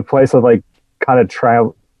was the place of like kind of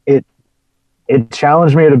trial. It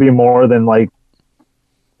challenged me to be more than like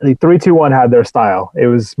the 3-2-1 had their style. It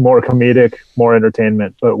was more comedic, more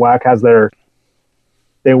entertainment. But WAC has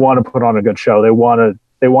they want to put on a good show. They want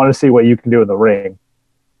to see what you can do in the ring.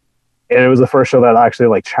 And it was the first show that actually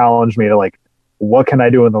like challenged me to like, what can I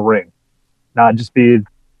do in the ring? Not just be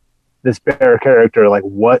this bare character. Like,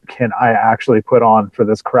 what can I actually put on for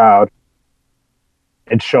this crowd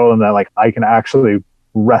and show them that like I can actually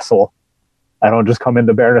wrestle. I don't just come in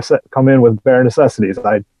with bare necessities.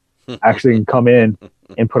 I actually can come in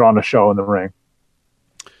and put on a show in the ring.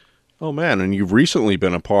 Oh man, and you've recently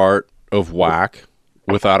been a part of WAC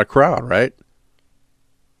without a crowd, right?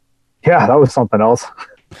 Yeah, that was something else.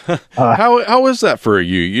 How is that for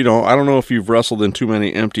you? I don't know if you've wrestled in too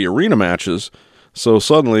many empty arena matches, so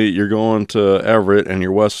suddenly you're going to Everett and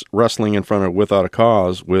you're wrestling in front of Without a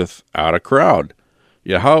Cause without a crowd.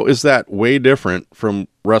 Yeah, how is that way different from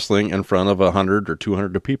wrestling in front of 100 or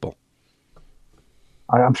 200 people?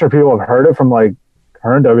 I'm sure people have heard it from like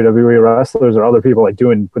current WWE wrestlers or other people like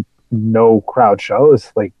doing with no crowd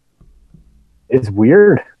shows. Like, it's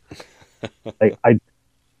weird. Like,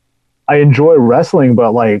 I enjoy wrestling,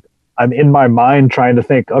 but like I'm in my mind trying to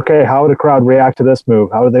think, okay, how would a crowd react to this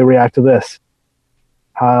move? How would they react to this?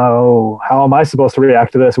 How am I supposed to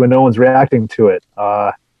react to this when no one's reacting to it?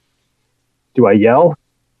 Do I yell?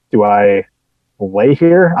 Do I lay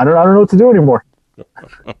here? I don't know what to do anymore.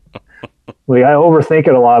 Like, I overthink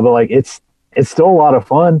it a lot, but like it's still a lot of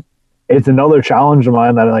fun. It's another challenge of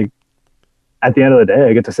mine that like at the end of the day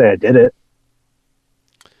I get to say I did it.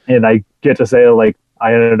 And I get to say like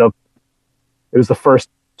I ended up, it was the first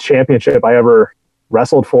championship I ever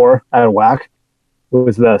wrestled for at WAC. It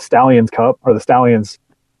was the Stallions Cup, or the Stallions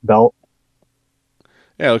belt.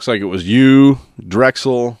 Yeah, it looks like it was you,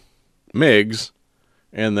 Drexel, Miggs,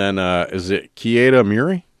 and then is it Keita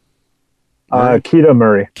Murray? Keita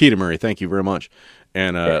Murray. Keita Murray, thank you very much.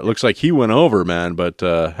 And it looks like he went over, man, but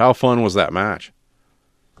how fun was that match?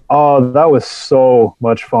 Oh, that was so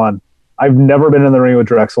much fun. I've never been in the ring with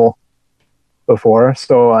Drexel before,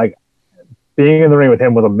 so like being in the ring with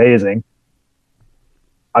him was amazing.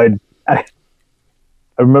 I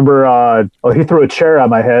remember he threw a chair at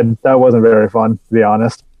my head. That wasn't very fun, to be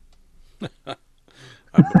honest.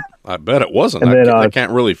 I bet it wasn't. And that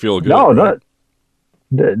can't really feel good. No, right?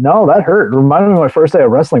 no, that hurt. It reminded me of my first day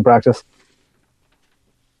of wrestling practice.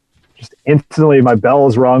 Just instantly my bell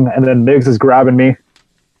is rung, and then Miggs is grabbing me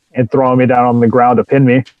and throwing me down on the ground to pin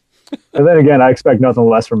me. And then again, I expect nothing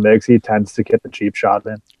less from Miggs. He tends to get the cheap shot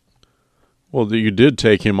in. Well, you did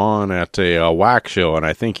take him on at a WAC show, and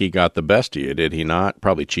I think he got the best of you, did he not?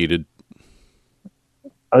 Probably cheated.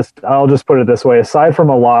 I'll just put it this way. Aside from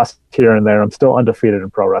a loss here and there, I'm still undefeated in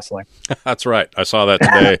pro wrestling. That's right. I saw that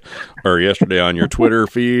today or yesterday on your Twitter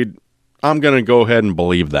feed. I'm going to go ahead and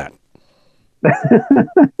believe that.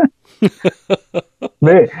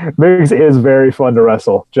 Miggs is very fun to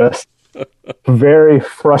wrestle. Just very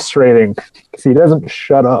frustrating because he doesn't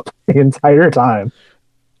shut up the entire time.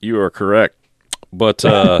 You are correct. But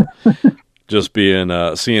just seeing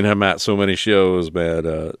him at so many shows,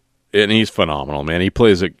 man, and he's phenomenal, man. He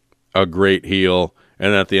plays a great heel,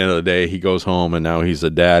 and at the end of the day, he goes home, and now he's a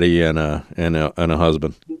daddy and a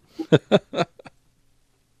husband.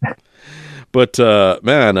 But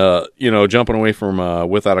man, jumping away from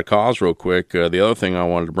Without a Cause real quick, the other thing I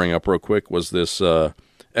wanted to bring up real quick was this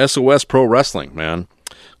SOS Pro Wrestling, man.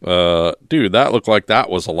 Dude, that looked like that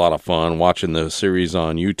was a lot of fun watching the series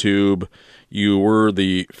on YouTube. You were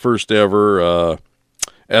the first ever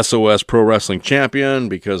SOS Pro Wrestling champion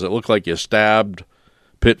because it looked like you stabbed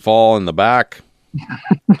Pitfall in the back.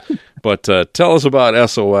 But tell us about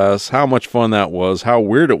SOS, how much fun that was, how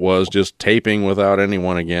weird it was just taping without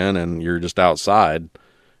anyone again, and you're just outside,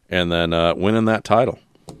 and then winning that title.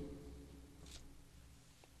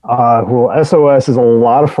 Well, SOS is a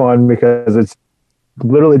lot of fun because it's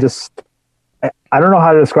literally just, I don't know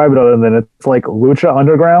how to describe it other than it's like Lucha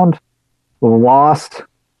Underground, Lost,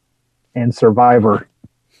 and Survivor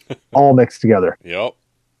all mixed together. Yep.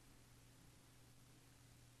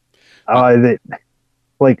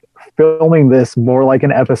 Like filming this more like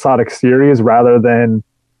an episodic series rather than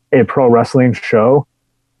a pro wrestling show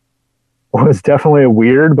was definitely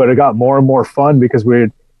weird, but it got more and more fun because we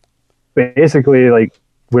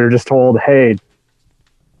were just told, hey,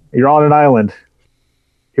 you're on an island.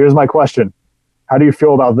 Here's my question. How do you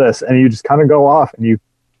feel about this? And you just kind of go off, and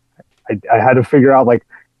I had to figure out like,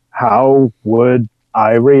 how would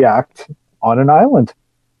I react on an island?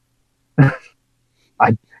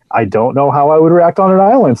 I don't know how I would react on an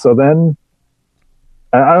island. So then,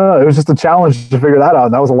 I don't know. It was just a challenge to figure that out.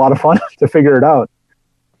 And that was a lot of fun to figure it out.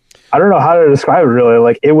 I don't know how to describe it really.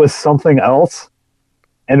 Like, it was something else,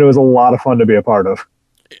 and it was a lot of fun to be a part of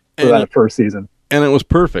for that first season. And it was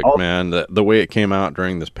perfect, man, the way it came out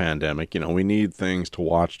during this pandemic. We need things to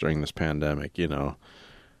watch during this pandemic,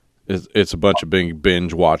 It's a bunch of big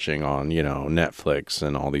binge watching on, Netflix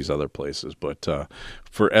and all these other places. But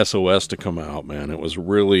for SOS to come out, man, it was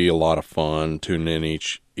really a lot of fun tuning in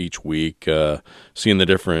each week, seeing the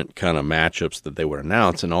different kind of matchups that they would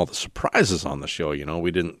announce and all the surprises on the show.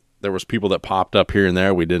 There was people that popped up here and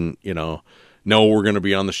there. We didn't, know we're going to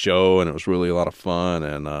be on the show, and it was really a lot of fun.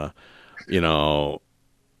 And,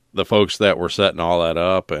 the folks that were setting all that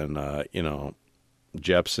up and,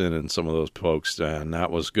 Jepson and some of those folks, and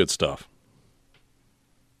that was good stuff.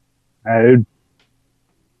 I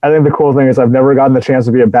think the cool thing is I've never gotten the chance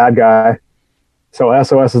to be a bad guy. So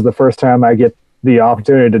SOS is the first time I get the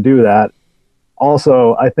opportunity to do that.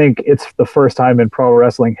 Also, I think it's the first time in pro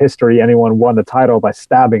wrestling history anyone won the title by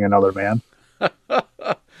stabbing another man.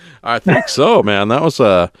 I think so, man. That was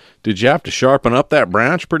did you have to sharpen up that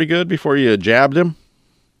branch pretty good before you jabbed him?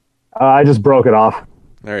 I just broke it off.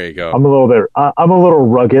 There you go. I'm a little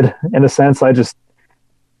rugged in a sense. I just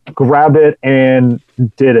grabbed it and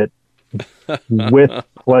did it with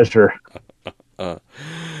pleasure.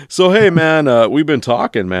 So, hey, man, we've been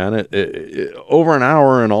talking, man, over an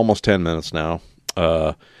hour and almost 10 minutes now.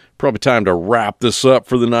 Probably time to wrap this up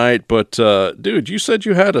for the night. But, dude, you said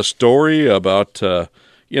you had a story about,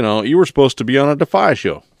 you were supposed to be on a Defy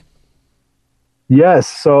show. Yes.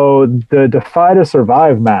 So the Defy to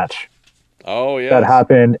Survive match. Oh, yeah. That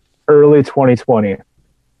happened early 2020.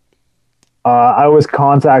 I was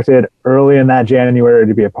contacted early in that January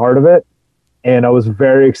to be a part of it. And I was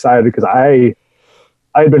very excited because I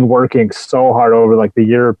had been working so hard over like the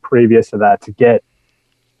year previous to that to get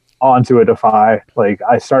onto a Defy. Like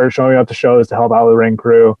I started showing up to shows to help out the ring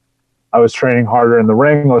crew. I was training harder in the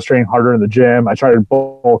ring. I was training harder in the gym. I started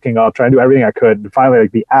bulking up, trying to do everything I could. And finally,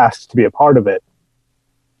 like, be asked to be a part of it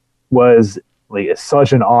was like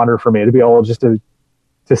such an honor for me to be able just to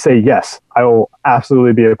say, yes, I will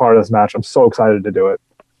absolutely be a part of this match. I'm so excited to do it.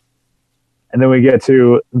 And then we get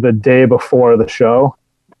to the day before the show.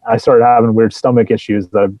 I started having weird stomach issues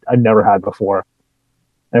that I never had before.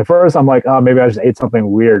 And at first I'm like, oh, maybe I just ate something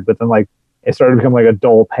weird. But then like it started to become like a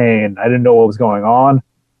dull pain. I didn't know what was going on.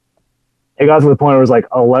 It got to the point where it was like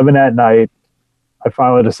 11 at night. I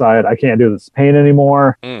finally decided I can't do this pain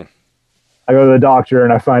anymore. I go to the doctor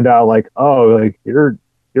and I find out like, oh, like you're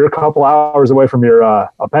a couple hours away from your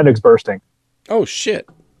appendix bursting. Oh shit.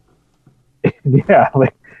 Yeah,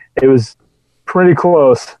 like it was pretty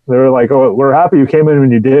close. They were like, oh, we're happy you came in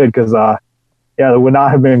when you did because it would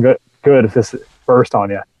not have been good if this burst on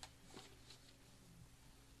you.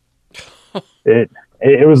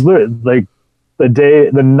 It was like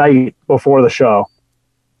the night before the show,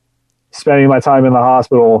 spending my time in the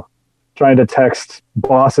hospital trying to text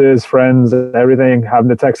bosses, friends, everything, having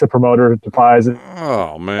to text the promoter, Defy,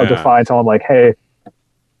 tell him like, hey,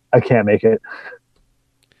 I can't make it.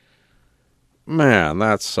 Man,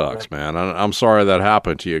 that sucks, man. I'm sorry that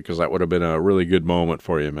happened to you because that would have been a really good moment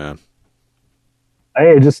for you, man.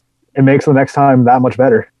 Hey, it makes the next time that much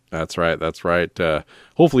better. That's right. That's right.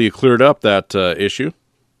 Hopefully you cleared up that issue.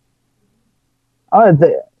 I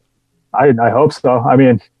hope so. I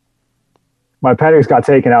mean, my appendix got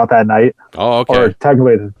taken out that night. Oh, okay. Or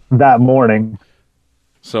technically that morning.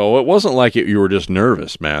 So it wasn't like you were just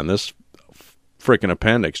nervous, man. This freaking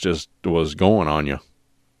appendix just was going on you.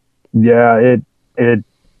 Yeah, it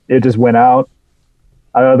just went out.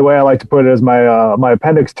 The way I like to put it is my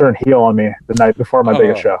appendix turned heel on me the night before my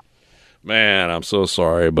biggest show. Man, I'm so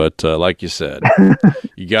sorry, but like you said,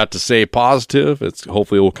 you got to stay positive.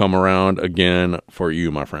 Hopefully it will come around again for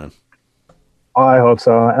you, my friend. Oh, I hope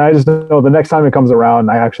so. And I just know the next time it comes around,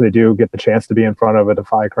 I actually do get the chance to be in front of a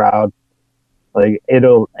Defy crowd. Like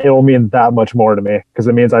it'll mean that much more to me because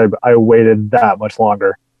it means I waited that much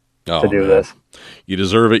longer to do this. You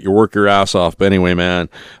deserve it. You work your ass off. But anyway, man,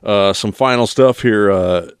 some final stuff here.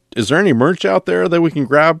 Is there any merch out there that we can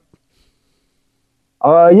grab?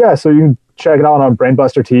 Yeah, so you can check it out on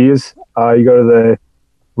Brainbuster Tees. You go to the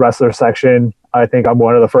wrestler section. I think I'm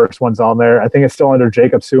one of the first ones on there. I think it's still under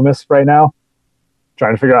Jacob Sumas right now.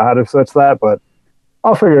 Trying to figure out how to switch that, but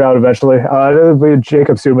I'll figure it out eventually. It'll be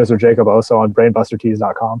Jacob Sumas or Jacob Oso on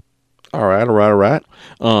brainbustertees.com. All right.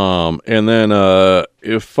 And then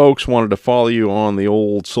if folks wanted to follow you on the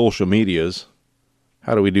old social medias,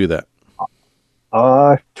 how do we do that?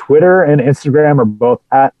 Twitter and Instagram are both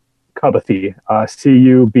at Cubbathy,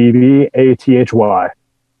 Cubbathy.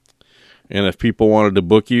 And if people wanted to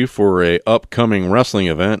book you for a upcoming wrestling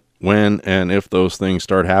event, when and if those things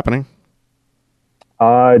start happening?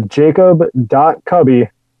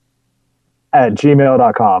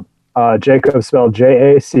 Jacob.cubby@gmail.com. Jacob spelled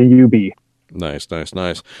Jacub. Nice.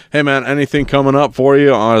 Hey, man, anything coming up for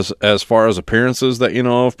you as far as appearances that you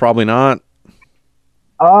know of? Probably not.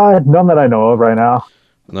 None that I know of right now.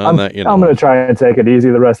 I'm going to try and take it easy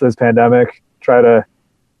the rest of this pandemic. Try to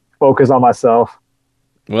focus on myself.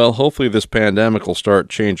 Well, hopefully this pandemic will start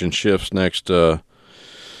changing shifts next, or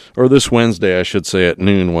this Wednesday, I should say, at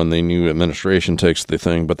noon when the new administration takes the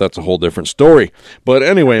thing. But that's a whole different story. But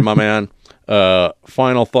anyway, my man,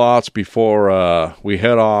 final thoughts before we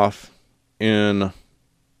head off in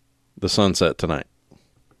the sunset tonight.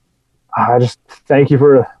 I just thank you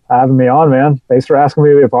for having me on, man. Thanks for asking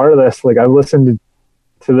me to be a part of this. Like, I've listened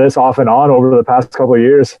to this off and on over the past couple of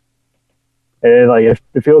years, and like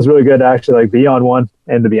it feels really good to actually like be on one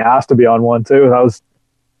and to be asked to be on one too. That was,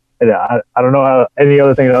 I don't know how any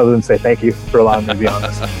other thing other than say thank you for allowing me to be on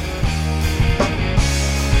this.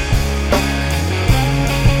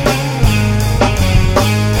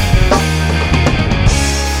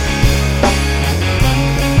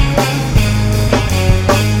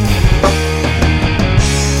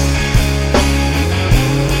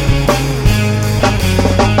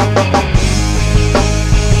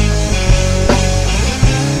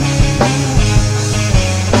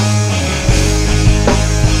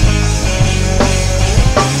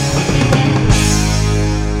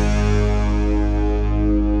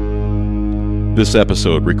 This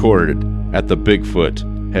episode recorded at the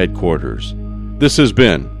Bigfoot headquarters. This has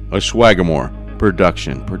been a Swagamore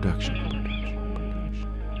production.